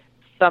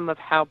some of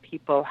how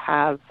people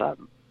have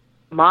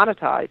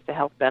monetized the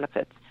health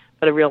benefits,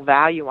 but a real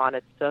value on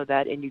it, so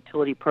that in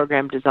utility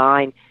program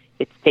design,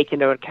 it's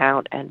taken into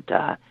account and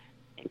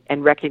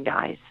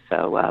recognized.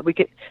 So we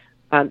could,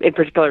 in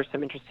particular,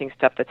 some interesting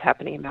stuff that's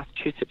happening in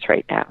Massachusetts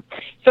right now.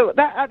 So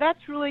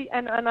that's really,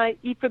 and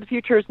E for the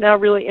Future is now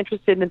really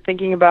interested in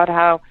thinking about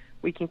how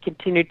we can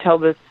continue to tell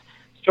this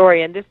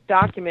story. And this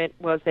document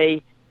was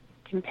a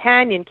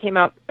companion, came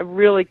out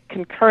really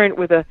concurrent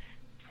with a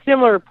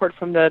similar report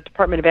from the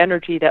Department of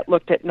Energy that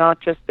looked at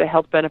not just the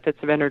health benefits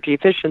of energy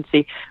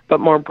efficiency, but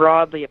more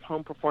broadly of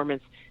home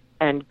performance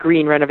and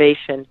green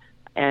renovation.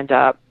 And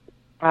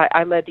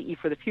I led the E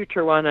for the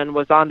Future one and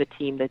was on the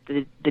team that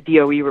the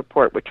DOE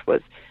report, which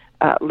was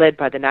led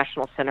by the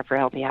National Center for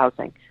Healthy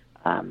Housing.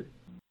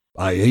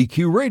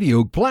 IAQ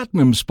Radio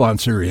Platinum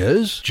sponsor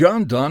is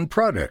Jon-Don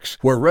Products,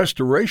 where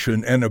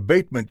restoration and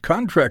abatement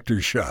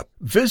contractors shop.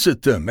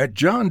 Visit them at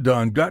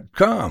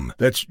jondon.com.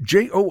 That's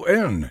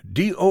JONDON.com.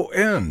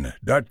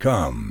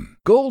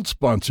 Gold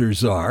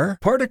sponsors are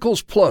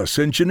Particles Plus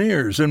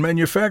Engineers and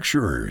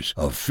Manufacturers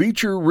of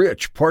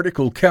feature-rich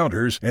particle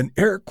counters and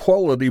air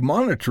quality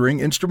monitoring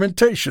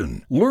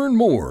instrumentation. Learn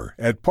more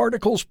at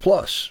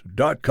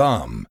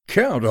particlesplus.com.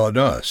 Count on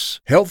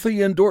us.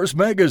 Healthy Indoors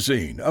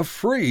Magazine, a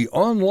free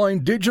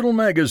online digital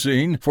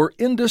magazine for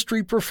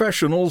industry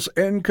professionals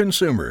and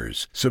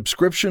consumers.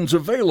 Subscriptions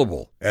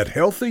available at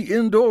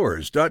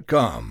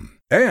healthyindoors.com.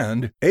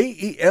 And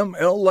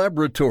AEML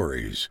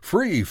Laboratories,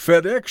 free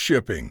FedEx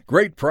shipping,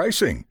 great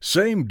pricing,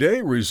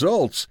 same-day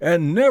results,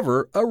 and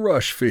never a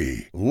rush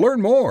fee.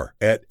 Learn more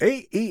at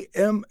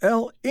AEMLinc.com.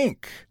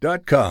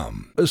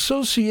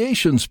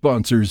 Association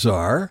sponsors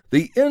are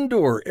the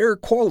Indoor Air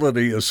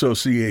Quality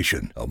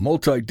Association, a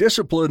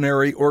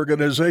multidisciplinary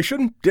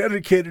organization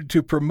dedicated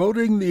to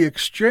promoting the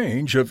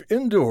exchange of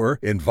indoor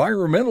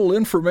environmental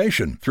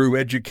information through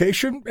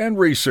education and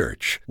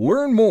research.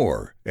 Learn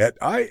more at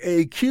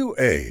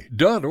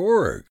IAQA.org.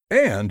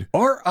 And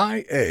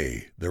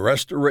RIA, the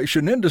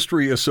Restoration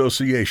Industry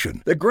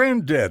Association, the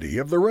granddaddy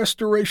of the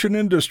restoration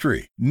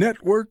industry.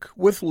 Network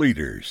with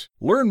leaders.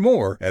 Learn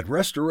more at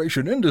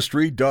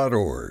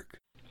restorationindustry.org.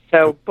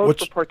 So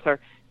both reports are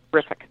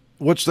terrific.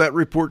 What's that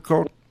report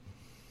called?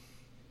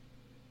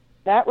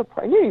 That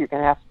report, I knew you were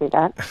going to ask me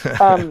that.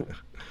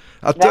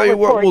 I'll tell you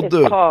what we'll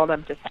do. Called, I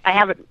got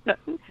it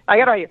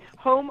right here.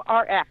 Home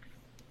RX.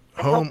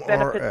 Home Health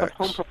benefits RX. of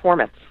home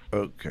performance.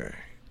 Okay.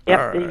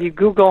 Yep. Right. You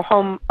Google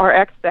Home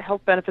RX, the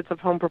health benefits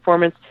of home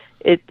performance.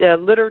 It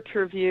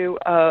literature review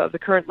of the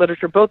current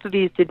literature. Both of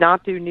these did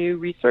not do new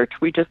research.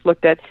 We just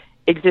looked at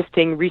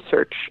existing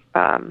research,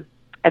 and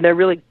they're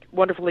really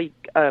wonderfully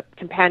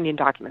companion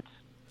documents.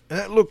 And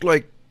that looked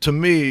like to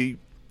me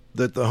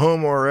that the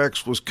Home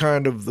RX was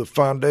kind of the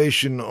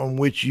foundation on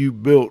which you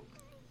built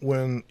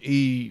when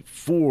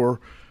E4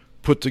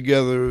 put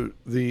together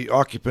the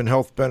occupant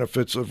health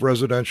benefits of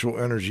residential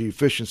energy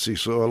efficiency.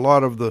 So a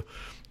lot of the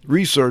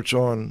research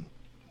on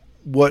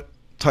what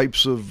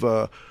types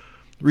of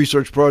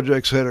research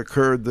projects had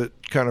occurred that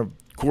kind of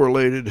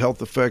correlated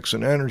health effects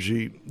and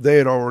energy, they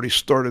had already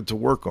started to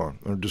work on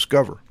or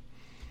discover.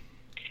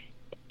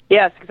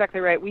 Yes, exactly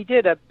right. We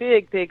did a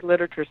big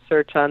literature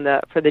search on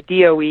for the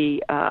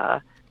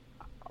DOE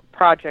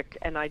project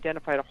and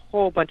identified a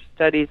whole bunch of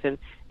studies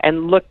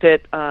and looked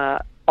at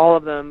all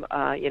of them.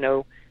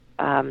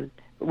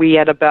 We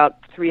had about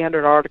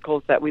 300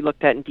 articles that we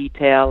looked at in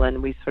detail,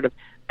 and we sort of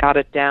got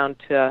it down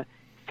to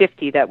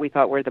 50 that we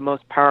thought were the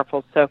most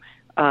powerful. So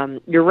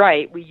you're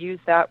right. We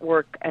used that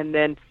work, and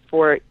then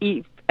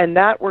and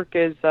that work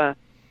is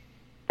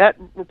that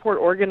report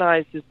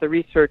organizes the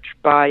research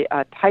by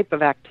type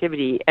of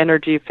activity: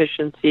 energy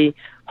efficiency,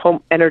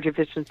 home energy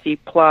efficiency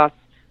plus,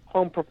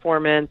 home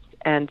performance,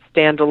 and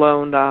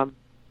standalone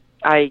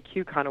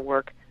IAQ kind of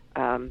work,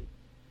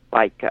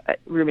 like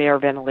room air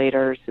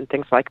ventilators and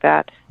things like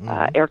that,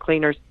 air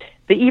cleaners.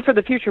 The E for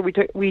the future,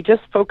 we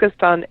just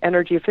focused on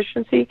energy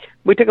efficiency.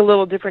 We took a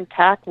little different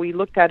tack. We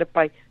looked at it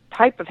by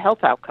type of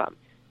health outcome.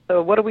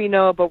 So what do we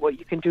know about what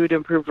you can do to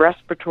improve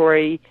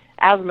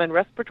asthma and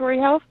respiratory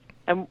health?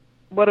 And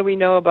what do we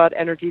know about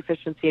energy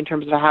efficiency in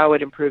terms of how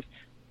it improves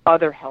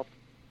other health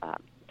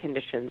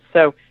conditions?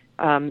 So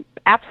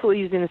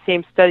absolutely using the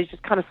same studies,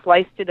 just kind of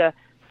sliced it a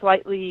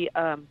slightly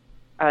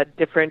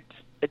different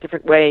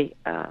way.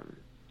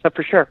 So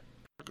for sure.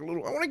 I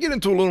want to get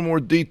into a little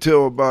more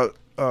detail about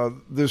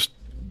this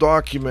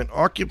document,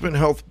 Occupant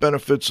Health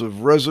Benefits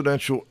of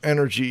Residential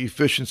Energy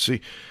Efficiency.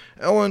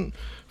 Ellen,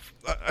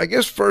 I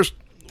guess first,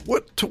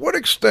 to what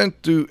extent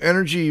do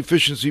energy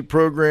efficiency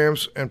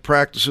programs and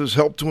practices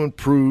help to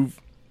improve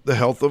the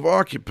health of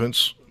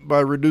occupants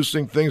by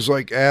reducing things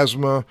like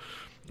asthma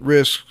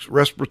risks,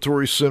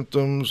 respiratory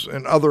symptoms,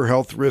 and other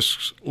health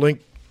risks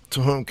linked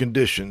to home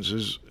conditions?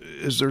 Is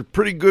there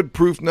pretty good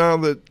proof now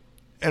that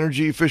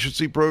energy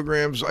efficiency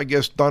programs, I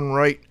guess, done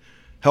right,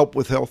 help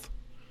with health?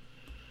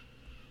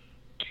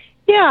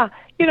 Yeah,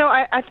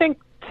 I think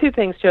two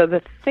things, Joe.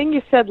 The thing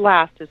you said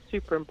last is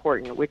super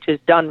important, which is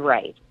done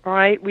right. All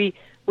right, we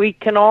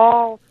can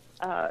all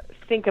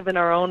think of in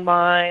our own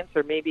minds,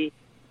 or maybe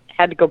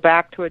had to go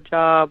back to a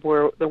job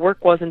where the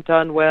work wasn't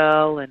done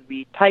well, and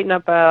we tighten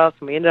up house,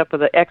 and we ended up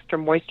with the extra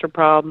moisture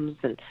problems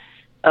and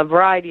a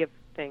variety of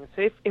things.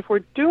 So if we're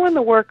doing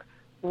the work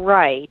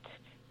right,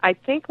 I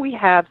think we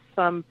have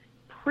some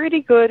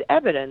pretty good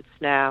evidence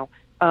now.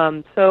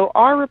 So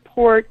our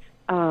report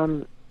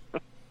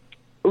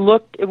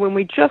when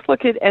we just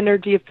look at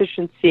energy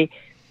efficiency,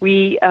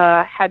 we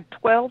had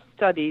 12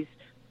 studies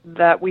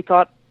that we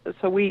thought.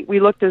 So we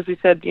looked, as we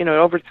said,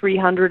 over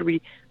 300.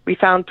 We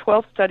found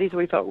 12 studies that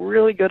we felt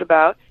really good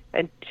about,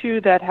 and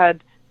 2 that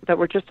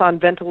were just on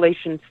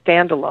ventilation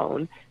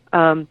standalone,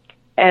 and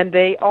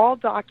they all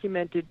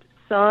documented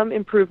some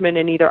improvement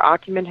in either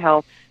occupant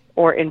health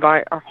or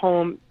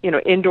home,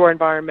 indoor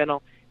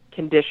environmental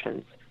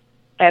conditions.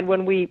 And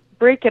when we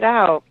break it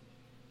out,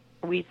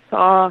 we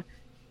saw.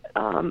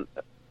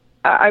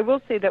 I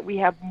will say that we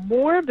have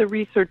more of the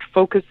research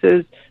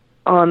focuses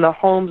on the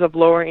homes of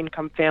lower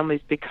income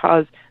families,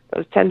 because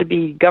those tend to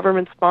be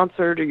government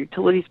sponsored or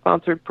utility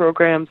sponsored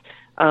programs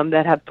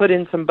that have put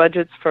in some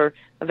budgets for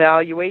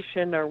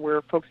evaluation, or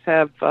where folks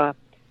have done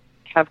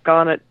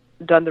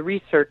the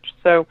research.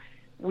 So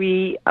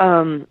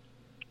what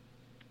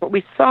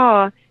we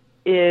saw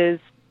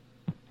is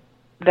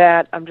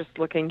that, I'm just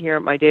looking here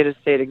at my data to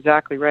say it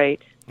exactly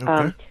right.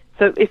 Okay.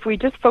 So if we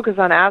just focus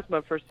on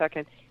asthma for a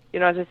second,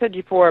 as I said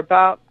before,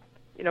 about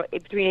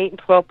between 8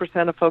 and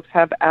 12% of folks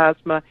have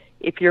asthma.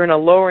 If you're in a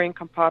lower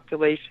income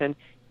population,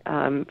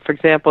 For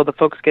example, the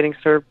folks getting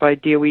served by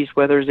DOE's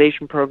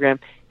weatherization program,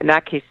 in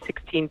that case,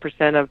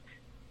 16%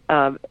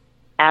 of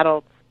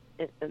adults,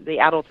 the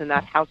adults in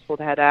that household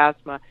had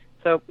asthma.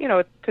 So,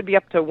 it could be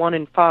up to 1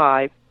 in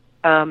 5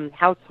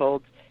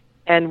 households.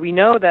 And we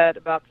know that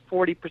about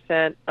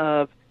 40%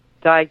 of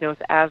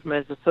diagnosed asthma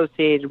is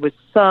associated with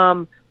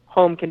some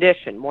home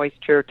condition,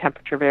 moisture,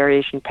 temperature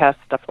variation,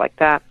 pests, stuff like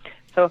that.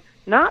 So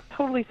not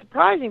totally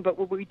surprising, but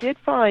what we did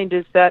find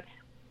is that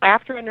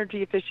after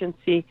energy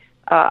efficiency,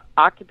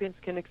 occupants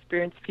can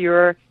experience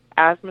fewer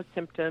asthma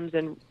symptoms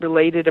and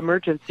related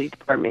emergency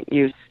department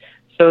use.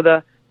 So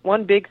the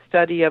one big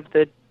study of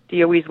the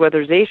DOE's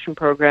weatherization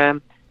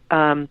program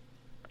found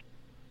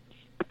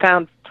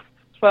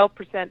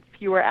 12%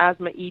 fewer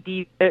asthma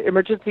ED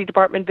emergency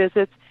department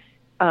visits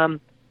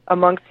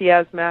amongst the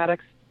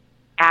asthmatics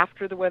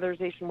after the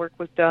weatherization work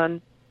was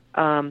done.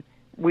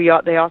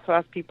 They also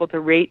asked people to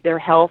rate their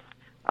health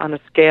on a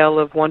scale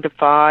of 1 to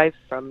 5,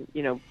 from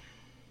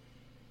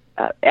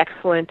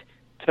excellent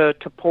to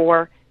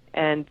poor,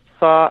 and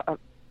saw a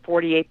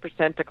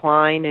 48%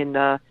 decline in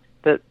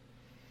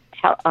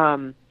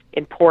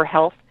in poor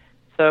health.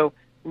 So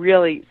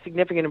really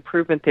significant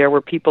improvement there,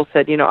 where people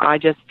said, I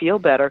just feel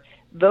better.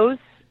 Those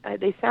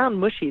they sound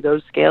mushy,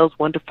 those scales,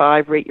 1 to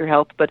 5, rate your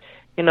health, but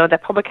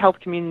that public health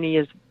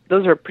community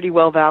those are pretty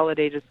well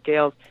validated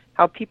scales.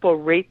 How people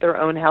rate their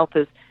own health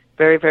is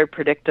very, very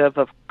predictive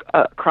of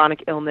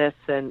chronic illness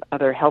and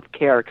other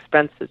healthcare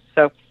expenses.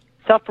 So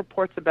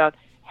self-reports about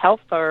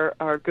health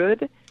are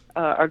good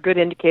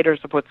indicators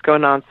of what's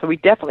going on. So we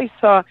definitely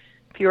saw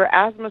fewer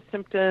asthma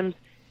symptoms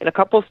in a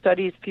couple of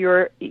studies,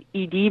 fewer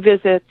ED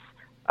visits,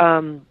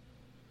 those.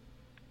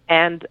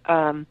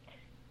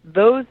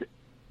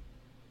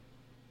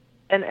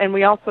 And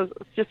we also,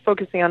 just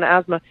focusing on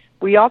asthma,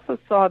 we also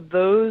saw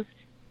those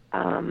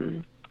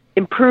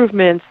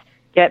improvements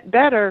get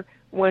better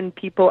when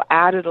people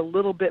added a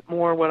little bit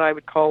more what I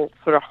would call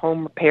sort of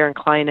home repair and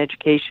client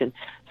education.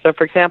 So,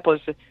 for example,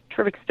 there's a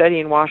terrific study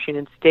in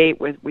Washington State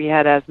where we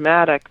had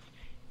asthmatics,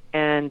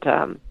 and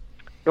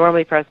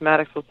normally for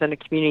asthmatics, we'll send a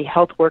community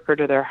health worker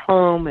to their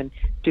home and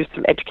do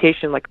some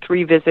education, like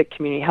 3-visit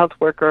community health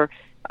worker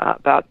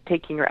about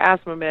taking your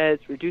asthma meds,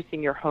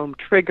 reducing your home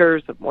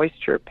triggers of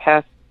moisture,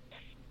 pests,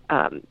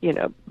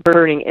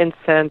 burning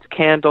incense,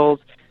 candles,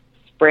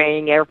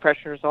 spraying air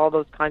fresheners, all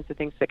those kinds of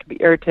things that can be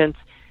irritants.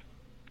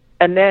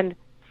 And then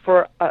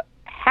for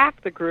half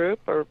the group,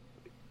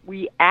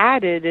 we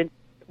added, and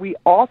we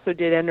also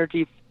did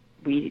energy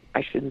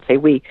efficiency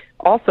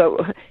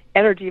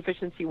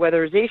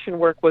weatherization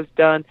work was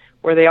done,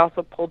 where they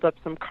also pulled up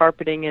some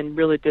carpeting and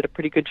really did a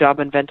pretty good job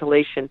on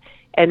ventilation.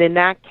 And in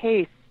that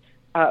case,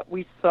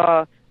 we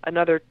saw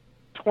another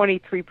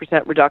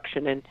 23%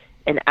 reduction in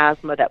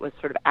asthma that was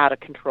sort of out of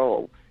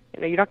control.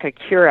 You're not going to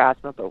cure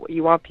asthma, but what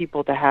you want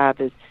people to have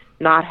is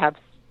not have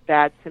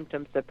bad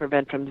symptoms that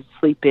prevent from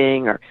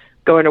sleeping or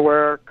going to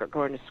work or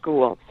going to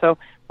school. So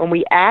when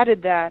we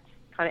added that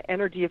kind of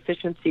energy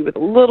efficiency with a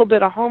little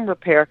bit of home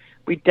repair,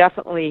 we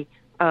definitely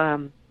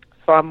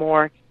saw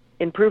more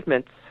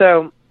improvements.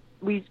 So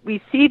we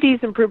see these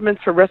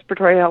improvements for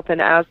respiratory health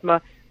and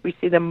asthma. We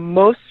see them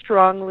most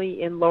strongly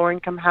in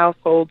lower-income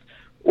households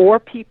or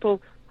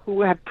people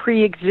who have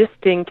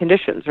pre-existing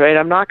conditions, right?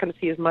 I'm not going to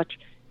see as much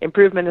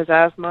improvement as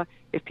asthma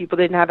if people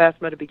didn't have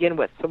asthma to begin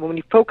with. So when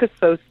we focus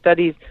those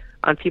studies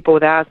on people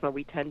with asthma,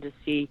 we tend to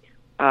see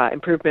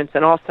improvements.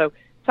 And also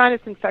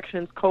sinus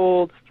infections,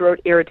 colds, throat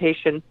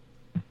irritation,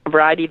 a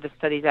variety of the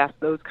studies asked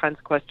those kinds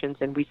of questions,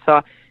 and we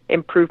saw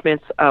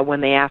improvements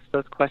when they asked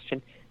those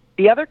questions.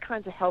 The other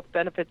kinds of health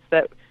benefits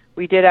that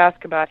we did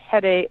ask about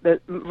the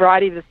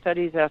variety of the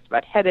studies asked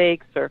about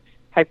headaches or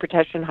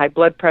hypertension, high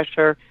blood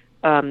pressure,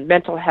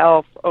 mental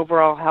health,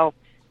 overall health,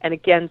 and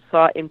again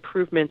saw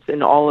improvements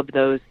in all of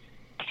those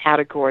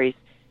categories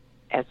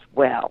as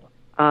well.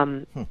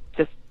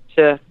 Just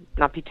to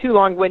not be too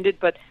long-winded,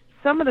 but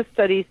some of the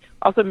studies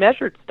also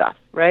measured stuff,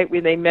 right?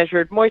 They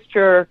measured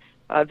moisture,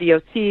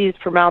 VOCs,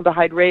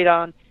 formaldehyde,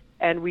 radon,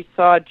 and we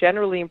saw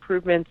generally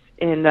improvements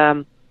in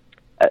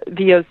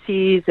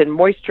VOCs and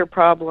moisture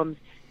problems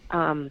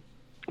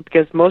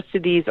because most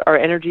of these are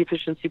energy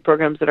efficiency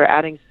programs that are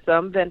adding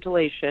some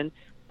ventilation,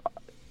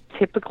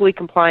 typically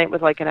compliant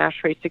with like an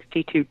ASHRAE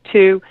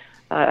 62.2,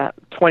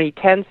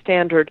 2010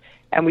 standard,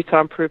 and we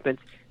saw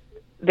improvements.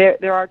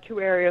 There are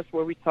two areas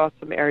where we saw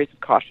some areas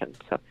of caution.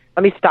 So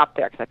let me stop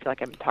there because I feel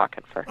like I've been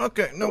talking for a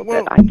bit.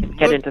 I can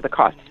get into the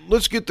caution.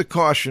 Let's get the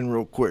caution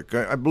real quick.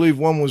 I believe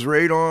one was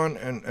radon,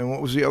 and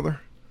what was the other?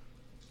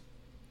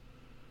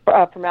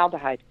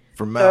 Formaldehyde.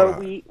 So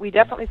we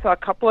definitely saw a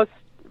couple of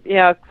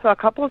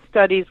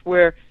studies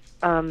where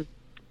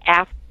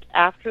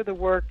after the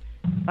work,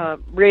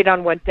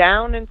 radon went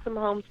down in some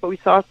homes, but we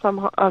saw some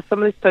of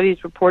the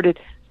studies reported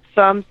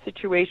some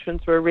situations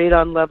where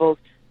radon levels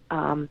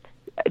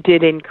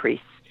did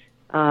increase.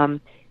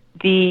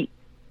 The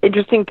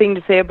interesting thing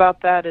to say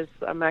about that is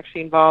I'm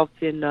actually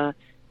involved in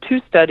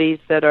 2 studies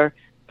that are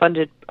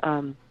funded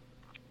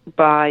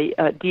by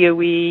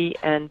DOE,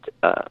 and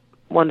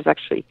one is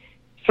actually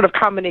sort of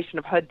combination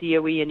of HUD,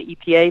 DOE, and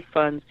EPA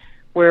funds,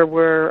 where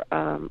we're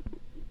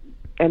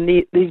and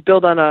these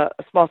build on a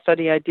small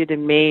study I did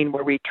in Maine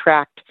where we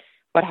tracked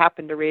what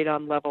happened to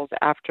radon levels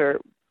after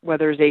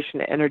weatherization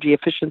and energy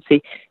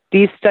efficiency.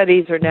 These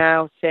studies are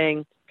now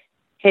saying,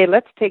 hey,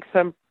 let's do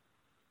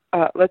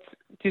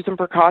some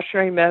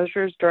precautionary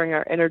measures during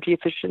our energy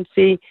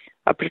efficiency,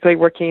 particularly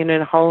working in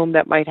a home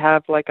that might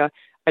have like a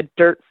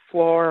dirt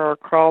floor or a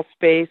crawl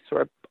space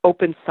or an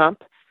open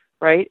sump,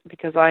 right?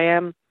 Because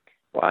I'm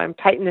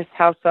tightening this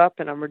house up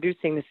and I'm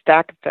reducing the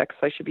stack effects,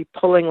 so I should be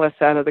pulling less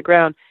out of the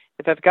ground.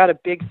 If I've got a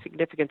big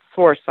significant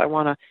source, I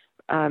want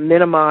to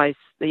minimize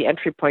the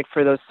entry point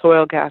for those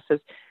soil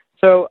gases.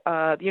 So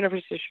the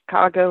University of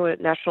Chicago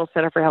and National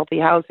Center for Healthy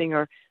Housing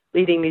are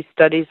leading these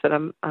studies that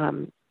I'm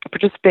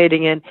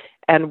participating in,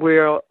 and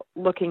we're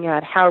looking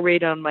at how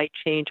radon might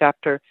change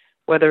after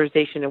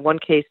weatherization. In one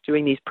case,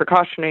 doing these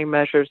precautionary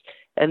measures,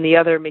 and the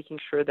other making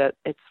sure that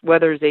it's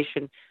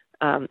weatherization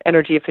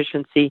energy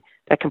efficiency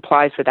that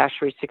complies with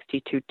ASHRAE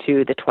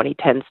 62.2, the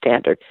 2010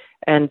 standard.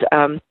 And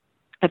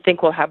I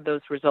think we'll have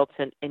those results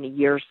in a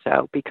year or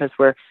so, because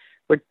we're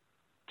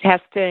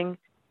testing,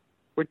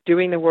 we're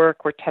doing the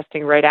work, we're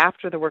testing right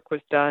after the work was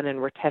done, and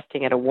we're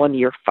testing at a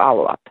 1-year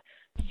follow-up.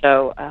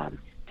 So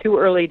too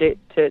early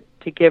to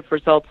give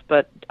results,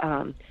 but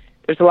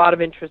there's a lot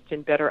of interest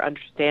in better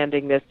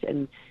understanding this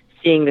and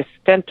seeing the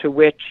extent to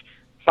which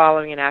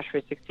following an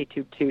ASHRAE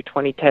 62.2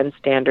 2010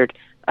 standard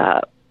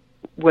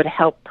would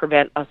help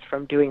prevent us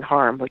from doing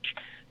harm, which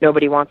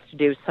nobody wants to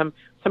do. Some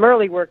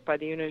early work by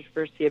the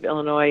University of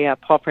Illinois,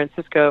 Paul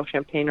Francisco,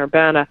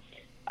 Champaign-Urbana,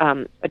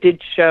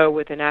 did show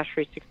with an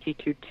ASHRAE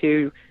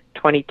 62.2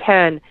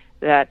 2010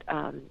 that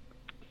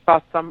saw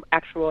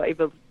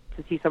able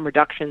to see some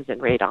reductions in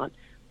radon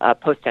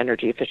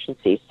post-energy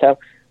efficiency. So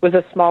it was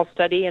a small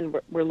study, and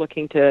we're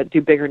looking to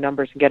do bigger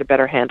numbers and get a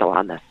better handle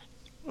on this.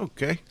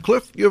 Okay.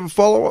 Cliff, you have a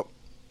follow-up?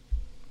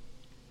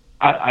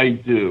 I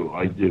do,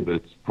 but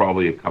it's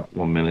probably a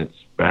couple of minutes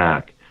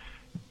back.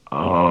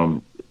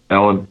 Ellen,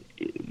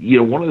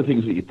 one of the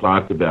things that you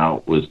talked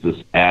about was this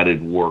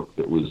added work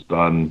that was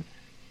done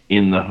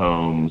in the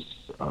homes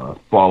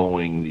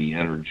following the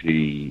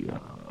energy,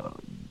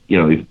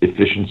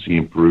 efficiency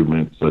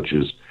improvements, such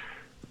as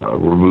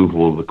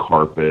removal of the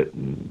carpet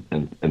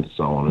and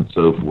so on and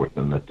so forth,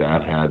 and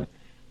that had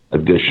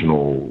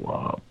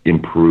additional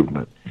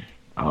improvement.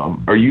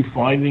 Are you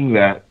finding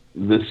that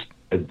this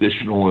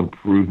additional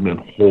improvement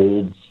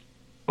holds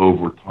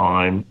over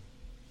time,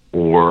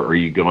 or are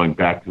you going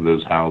back to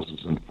those houses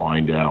and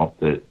find out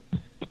that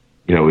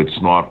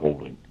it's not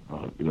holding?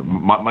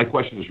 My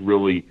question is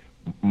really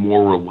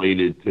more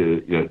related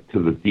to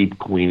the deep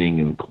cleaning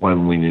and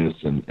cleanliness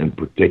and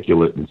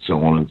particulate and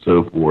so on and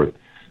so forth.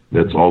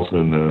 That's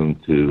also known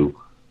to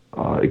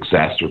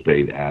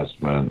exacerbate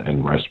asthma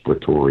and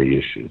respiratory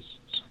issues.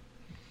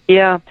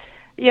 Yeah,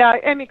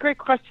 I mean, great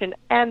question.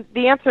 And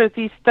the answer is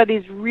these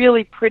studies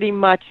really pretty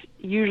much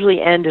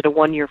usually end at a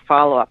 1-year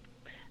follow-up.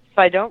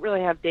 So I don't really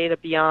have data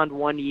beyond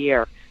 1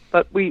 year.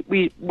 But we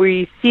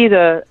see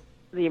the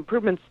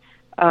improvements,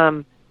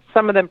 some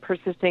of them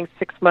persisting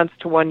 6 months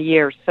to 1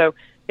 year. So,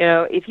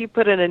 if you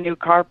put in a new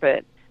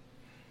carpet,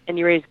 and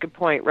you raise a good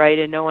point, right,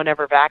 and no one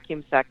ever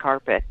vacuums that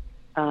carpet,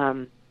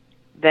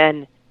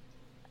 then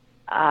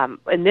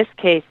in this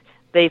case,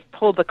 they've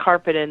pulled the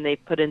carpet and they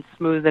put in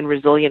smooth and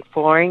resilient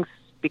floorings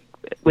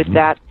with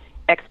that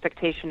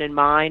expectation in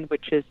mind,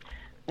 which is,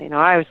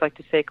 I always like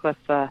to say, Cliff,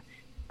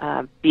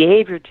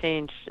 behavior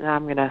change, and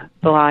I'm going to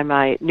belie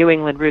my New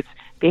England roots,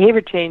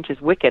 behavior change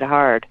is wicked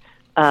hard,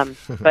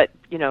 but,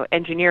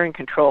 engineering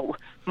control,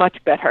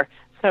 much better.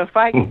 So if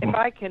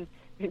I can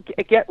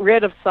get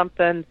rid of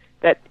something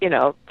that,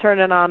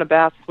 turning on a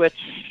bath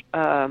switch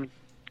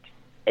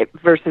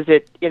versus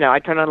I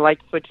turn on a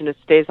light switch and it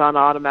stays on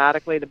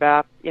automatically, the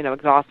bath,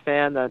 exhaust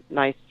fan, the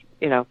nice,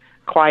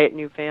 quiet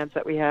new fans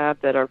that we have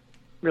that are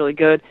really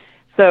good.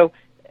 So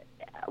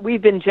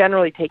we've been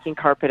generally taking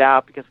carpet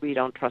out because we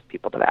don't trust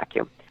people to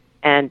vacuum,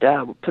 and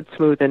put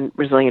smooth and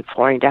resilient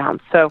flooring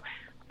down. So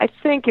I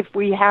think if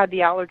we had the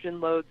allergen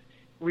loads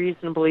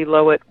reasonably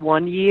low at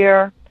 1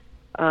 year,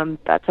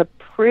 that's a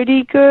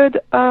pretty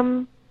good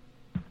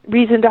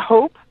reason to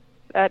hope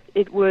that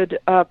it would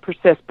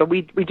persist. But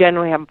we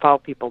generally haven't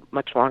followed people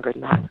much longer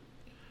than that.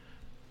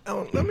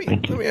 Ellen, let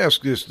me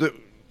ask this: that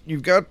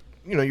you've got,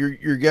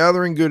 you're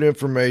gathering good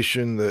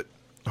information that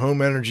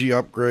home energy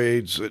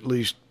upgrades, at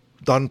least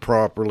done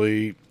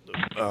properly,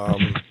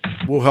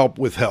 will help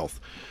with health.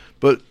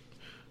 But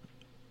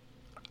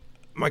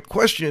my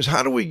question is,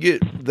 how do we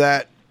get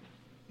that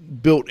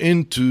built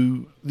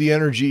into the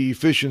energy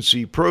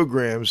efficiency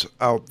programs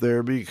out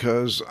there?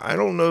 Because I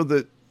don't know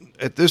that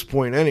at this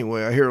point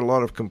anyway, I hear a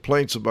lot of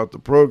complaints about the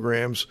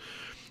programs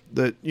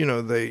that,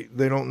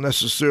 they don't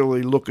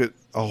necessarily look at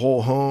a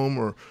whole home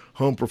or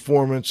home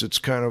performance. It's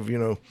kind of,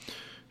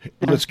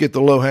 let's get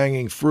the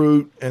low-hanging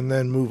fruit and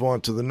then move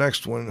on to the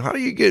next one. How do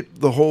you get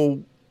the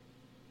whole,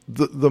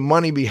 the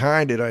money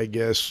behind it, I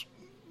guess,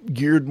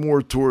 geared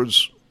more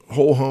towards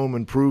whole home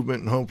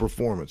improvement and home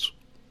performance?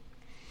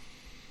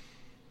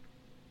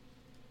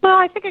 Well,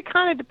 I think it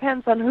kind of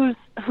depends on who's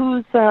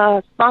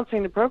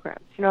sponsoring the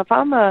programs. If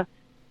I'm a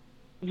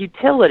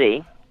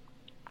utility,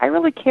 I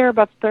really care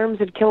about therms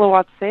and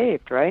kilowatts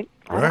saved, right?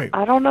 Right.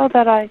 I don't know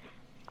that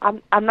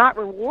I'm not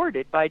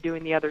rewarded by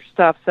doing the other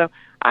stuff. So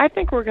I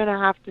think we're going to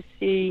have to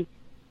see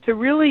to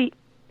really,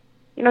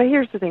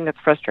 here's the thing that's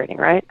frustrating,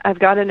 right? I've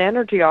got an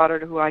energy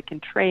auditor who I can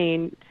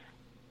train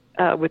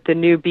with the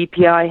new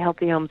BPI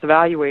Healthy Homes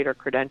Evaluator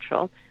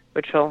credential,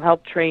 which will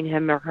help train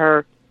him or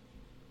her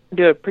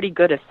do a pretty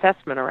good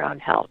assessment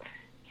around health.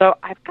 So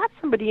I've got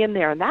somebody in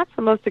there, and that's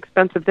the most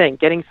expensive thing,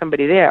 getting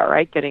somebody there,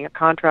 right? Getting a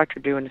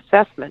contractor to do an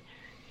assessment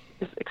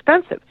is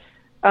expensive.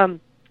 And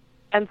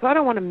so I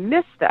don't want to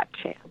miss that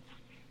chance.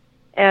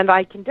 And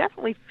I can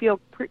definitely feel,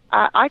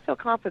 I feel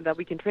confident that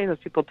we can train those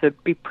people to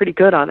be pretty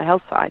good on the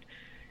health side.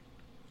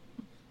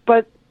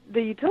 But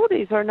the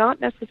utilities are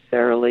not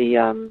necessarily,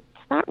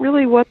 it's not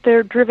really what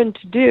they're driven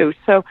to do.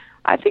 So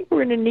I think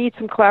we're going to need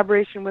some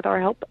collaboration with our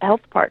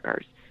health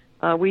partners.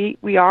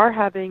 We are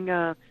having,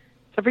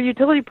 so for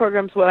utility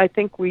programs, what I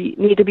think we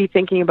need to be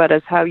thinking about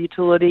is how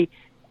utility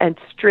and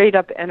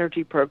straight-up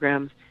energy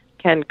programs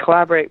can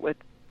collaborate with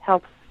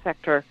health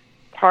sector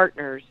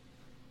partners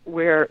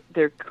where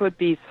there could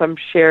be some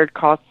shared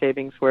cost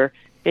savings where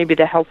maybe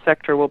the health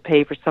sector will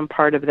pay for some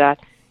part of that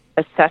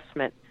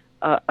assessment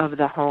of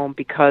the home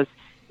because,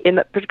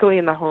 particularly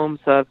in the homes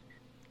of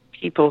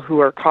people who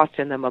are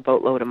costing them a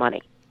boatload of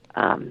money,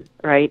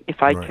 right?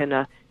 If I can...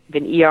 if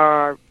an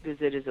ER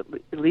visit is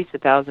at least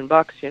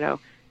 $1,000,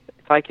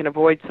 if I can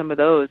avoid some of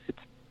those, it's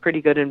a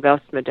pretty good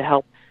investment to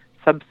help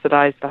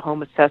subsidize the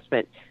home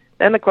assessment.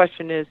 Then the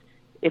question is,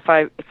 if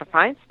I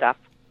find stuff,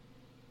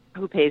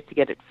 who pays to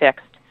get it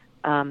fixed?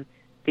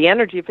 The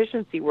energy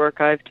efficiency work,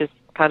 I've just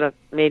kind of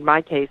made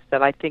my case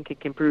that I think it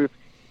can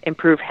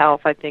improve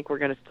health. I think we're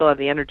going to still have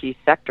the energy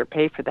sector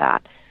pay for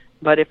that.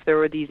 But if there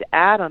were these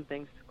add-on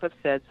things, Cliff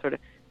said, sort of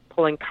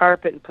pulling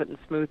carpet and putting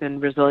smooth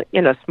and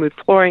resilient, smooth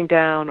flooring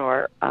down,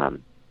 or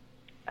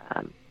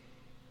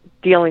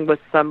dealing with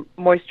some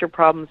moisture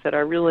problems that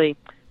are really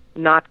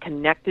not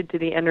connected to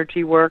the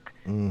energy work,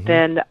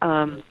 then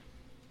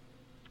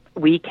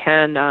we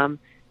can,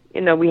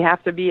 we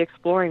have to be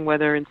exploring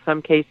whether in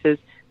some cases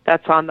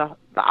that's on the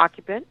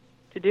occupant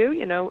to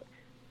do.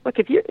 Look,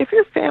 if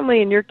your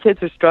family and your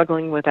kids are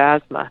struggling with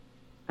asthma,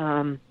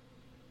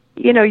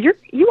 you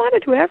want to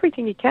do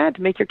everything you can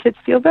to make your kids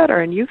feel better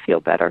and you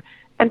feel better.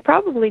 And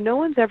probably no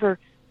one's ever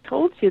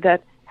told you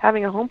that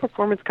having a home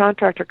performance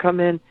contractor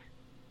come in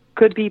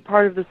could be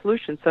part of the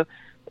solution. So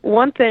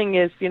one thing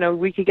is,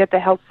 we could get the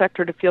health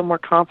sector to feel more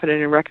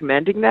confident in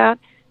recommending that.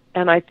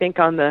 And I think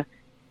on the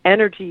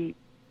energy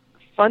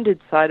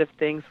funded side of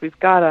things, we've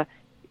got to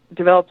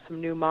develop some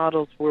new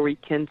models where we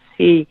can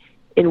see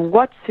in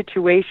what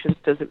situations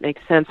does it make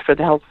sense for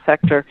the health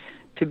sector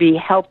to be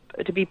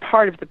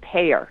part of the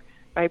payer,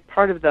 right?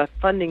 Part of the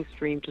funding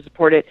stream to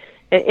support it.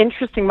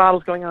 Interesting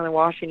models going on in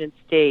Washington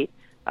State.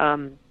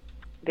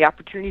 The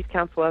Opportunities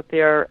Council out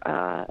there,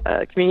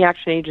 Community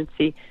Action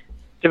Agency,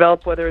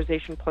 developed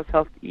Weatherization Plus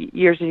Health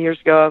years and years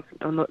ago.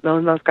 I've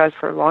known those guys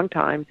for a long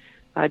time,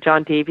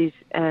 John Davies,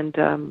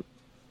 and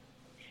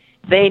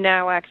they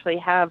now actually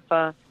have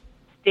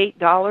state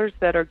dollars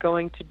that are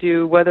going to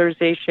do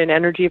weatherization,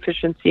 energy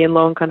efficiency in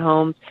low-income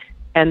homes,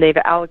 and they've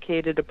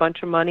allocated a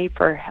bunch of money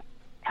for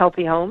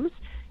healthy homes,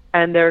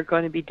 and they're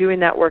going to be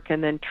doing that work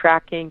and then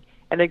tracking,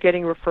 and they're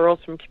getting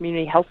referrals from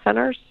community health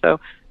centers. So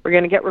we're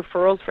going to get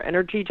referrals for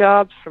energy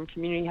jobs from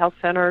community health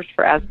centers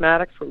for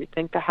asthmatics where we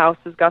think the house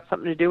has got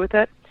something to do with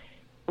it.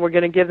 We're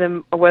going to give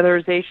them a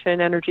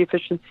weatherization, energy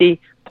efficiency,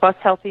 plus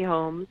healthy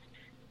homes.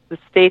 The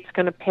state's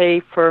going to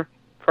pay for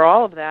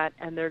all of that,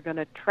 and they're going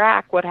to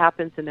track what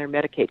happens in their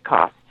Medicaid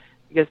costs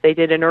because they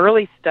did an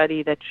early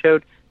study that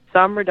showed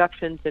some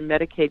reductions in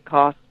Medicaid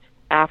costs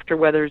after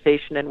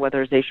weatherization and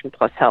weatherization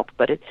plus health.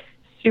 But it's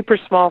super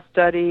small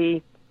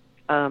study.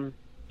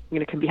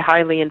 Can be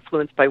highly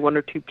influenced by one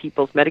or two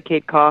people's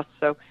Medicaid costs.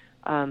 So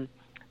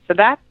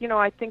that,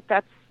 I think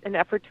that's an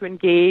effort to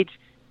engage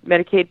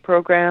Medicaid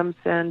programs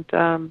and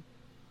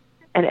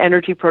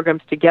energy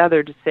programs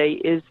together to say,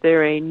 is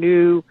there a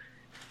new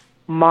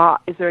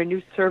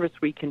service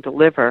we can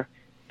deliver?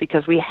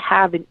 Because we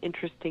have an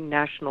interesting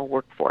national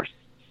workforce,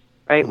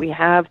 right? We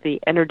have the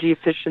energy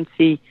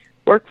efficiency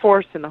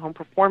workforce and the home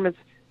performance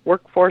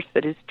workforce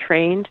that is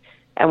trained,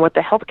 and what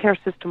the healthcare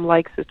system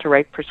likes is to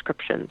write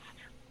prescriptions.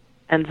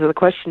 And so the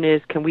question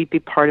is, can we be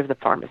part of the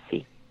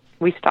pharmacy?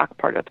 We stock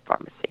part of the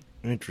pharmacy.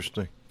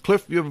 Interesting.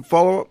 Cliff, you have a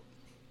follow-up?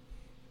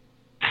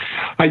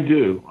 I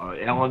do.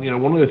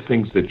 Alan, one of the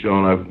things that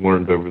John I've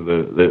learned over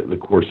the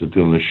course of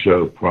doing the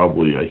show,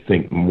 probably I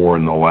think more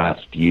in the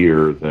last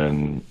year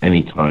than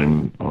any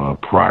time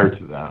prior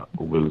to that,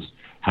 was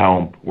how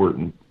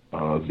important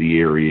the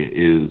area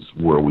is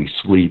where we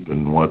sleep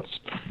and what's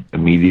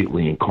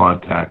immediately in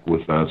contact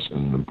with us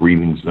and the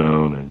breathing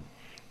zone and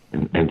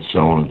so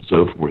on and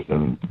so forth.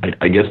 And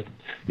I guess,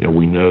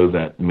 we know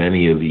that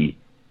many of the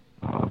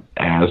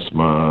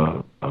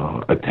asthma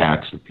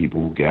attacks that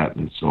people get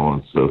and so on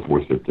and so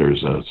forth, that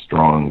there's a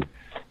strong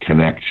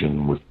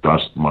connection with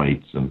dust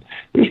mites. And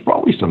there's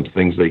probably some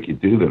things they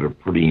could do that are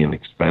pretty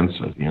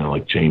inexpensive,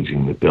 like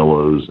changing the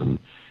pillows and,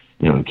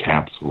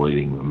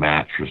 encapsulating the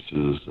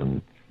mattresses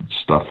and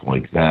stuff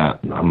like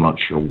that. And I'm not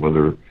sure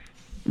whether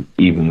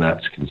even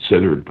that's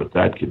considered, but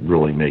that could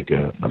really make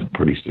a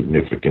pretty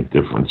significant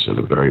difference at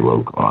a very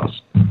low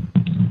cost.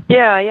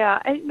 Yeah.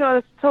 No,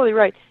 that's totally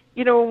right.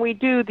 When we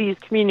do these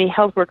community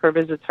health worker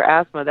visits for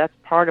asthma, that's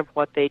part of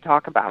what they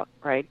talk about,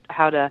 right?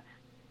 How to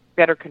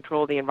better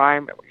control the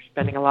environment where you're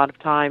spending a lot of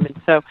time. And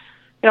so,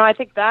 I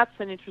think that's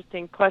an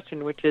interesting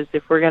question, which is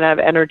if we're going to have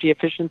energy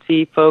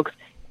efficiency folks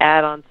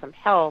add on some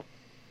health,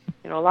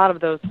 a lot of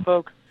those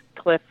folks,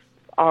 Cliff,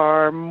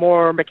 are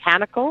more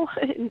mechanical,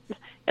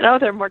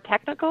 they're more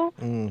technical.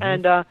 Mm-hmm.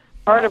 And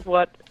part of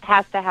what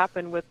has to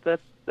happen with the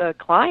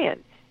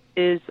client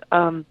is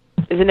an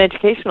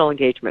educational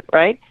engagement,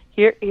 right?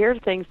 Here are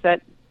things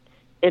that,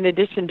 in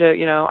addition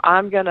to,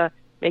 I'm going to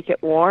make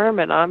it warm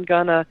and I'm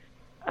going to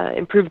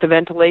improve the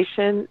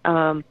ventilation,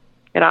 I'm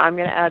going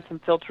to add some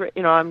filter,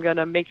 I'm going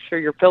to make sure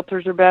your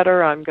filters are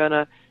better. I'm going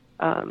to,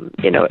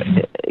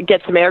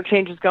 get some air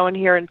changes going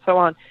here and so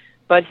on.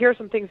 But here are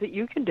some things that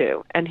you can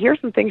do, and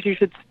here's some things you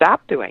should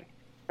stop doing,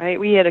 right?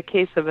 We had a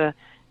case of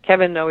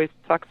Kevin always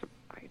talks,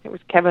 I think it was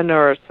Kevin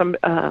or some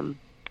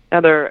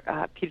other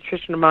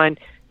pediatrician of mine,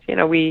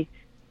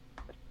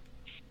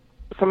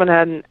 someone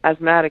had an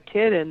asthmatic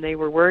kid, and they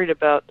were worried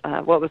about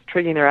what was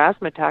triggering their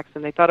asthma attacks,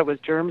 and they thought it was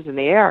germs in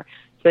the air.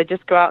 So they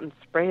just go out and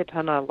spray a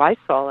ton of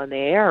Lysol in the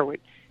air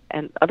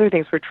and other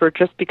things which were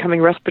just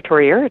becoming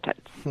respiratory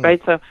irritants, right?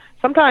 So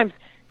sometimes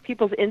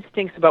people's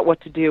instincts about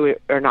what to do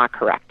are not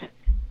correct.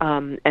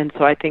 And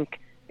so I think,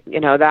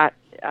 that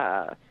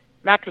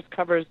mattress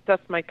covers,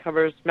 dust mite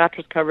covers,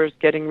 mattress covers,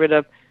 getting rid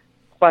of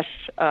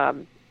plush,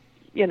 bed,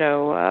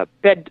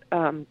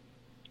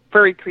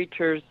 furry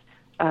creatures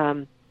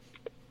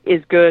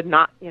is good.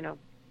 Not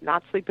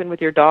sleeping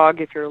with your dog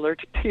if you're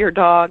allergic to your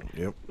dog,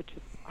 yep, which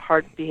is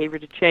hard behavior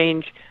to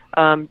change.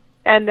 And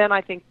then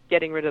I think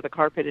getting rid of the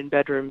carpet in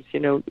bedrooms,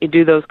 you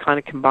do those kind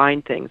of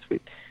combined things.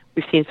 We've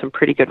seen some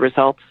pretty good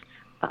results.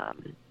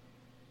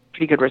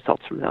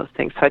 From those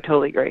things. So I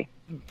totally agree.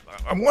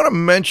 I want to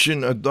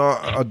mention a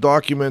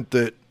document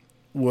that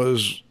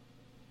was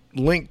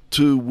linked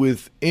to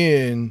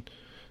within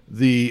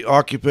the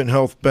occupant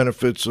health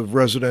benefits of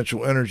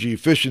residential energy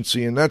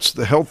efficiency, and that's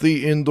the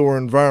Healthy Indoor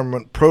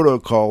Environment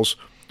Protocols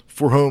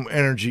for Home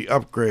Energy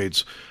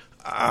Upgrades.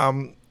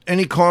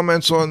 Any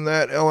comments on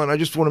that, Ellen? I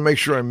just want to make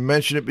sure I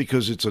mention it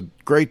because it's a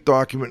great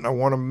document, and I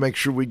want to make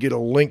sure we get a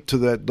link to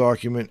that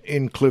document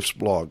in Cliff's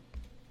blog.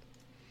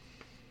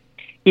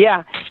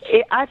 Yeah,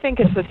 I think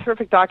it's a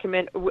terrific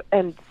document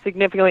and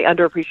significantly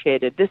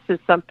underappreciated. This is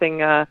something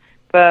that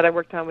I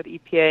worked on with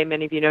EPA.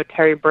 Many of you know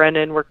Terry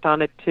Brennan worked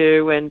on it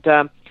too, and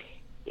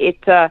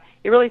it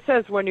really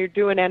says when you're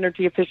doing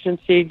energy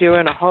efficiency,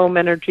 doing a home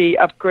energy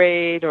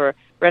upgrade or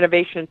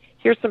renovation,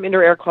 here's some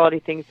indoor air quality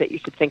things that you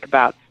should think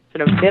about.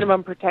 Sort of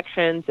minimum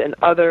protections and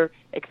other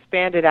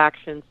expanded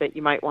actions that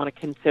you might want to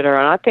consider.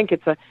 And I think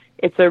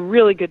it's a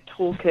really good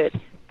toolkit,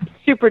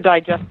 super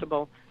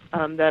digestible,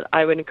 that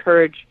I would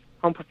encourage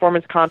home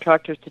performance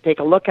contractors to take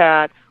a look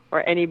at,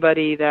 or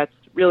anybody that's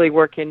really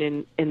working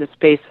in the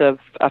space of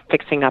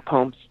fixing up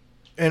homes.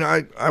 And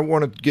I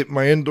want to get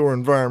my indoor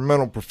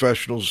environmental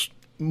professionals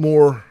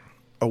more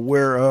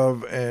aware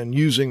of and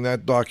using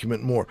that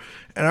document more.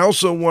 And I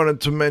also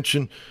wanted to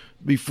mention,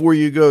 before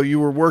you go, you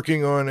were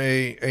working on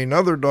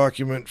another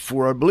document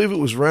for, I believe it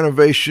was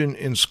renovation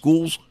in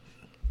schools?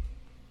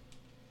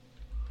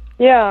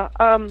 Yeah,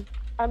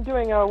 I'm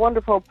doing a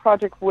wonderful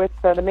project with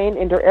the Maine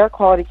Indoor Air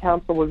Quality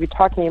Council. We'll be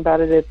talking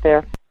about it at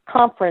their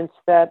conference.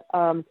 That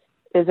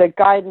is a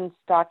guidance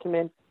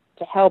document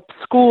to help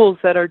schools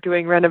that are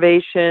doing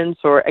renovations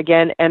or,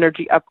 again,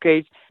 energy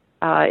upgrades.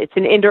 It's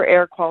an indoor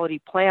air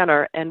quality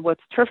planner, and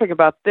what's terrific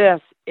about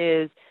this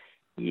is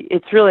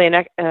it's really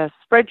a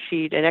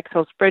spreadsheet, an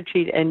Excel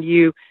spreadsheet, and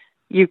you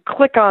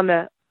click on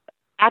the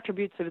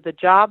attributes of the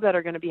job that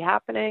are going to be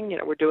happening.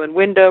 We're doing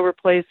window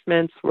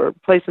replacements, we're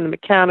replacing the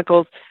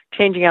mechanicals,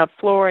 changing out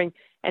flooring,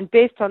 and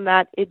based on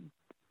that, it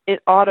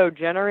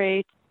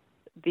auto-generates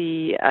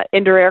the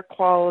indoor air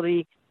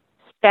quality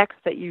specs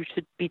that you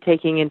should be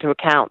taking into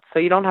account. So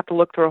you don't have to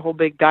look through a whole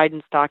big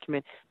guidance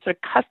document. So it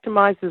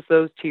customizes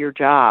those to your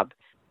job.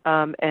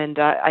 And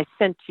I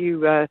sent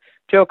you,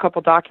 Joe, a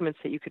couple documents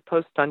that you could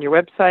post on your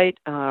website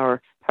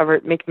or however,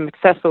 make them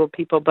accessible to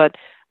people. But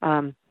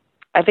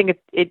I think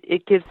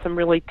it gives some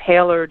really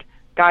tailored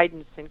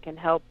guidance and can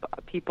help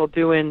people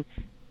doing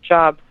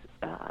jobs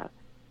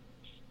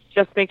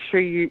just make sure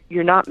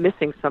you're not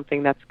missing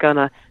something that's going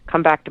to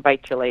come back to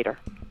bite you later.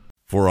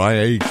 For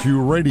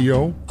IAQ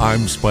Radio,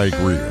 I'm Spike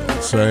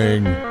Reel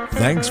saying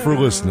thanks for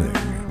listening.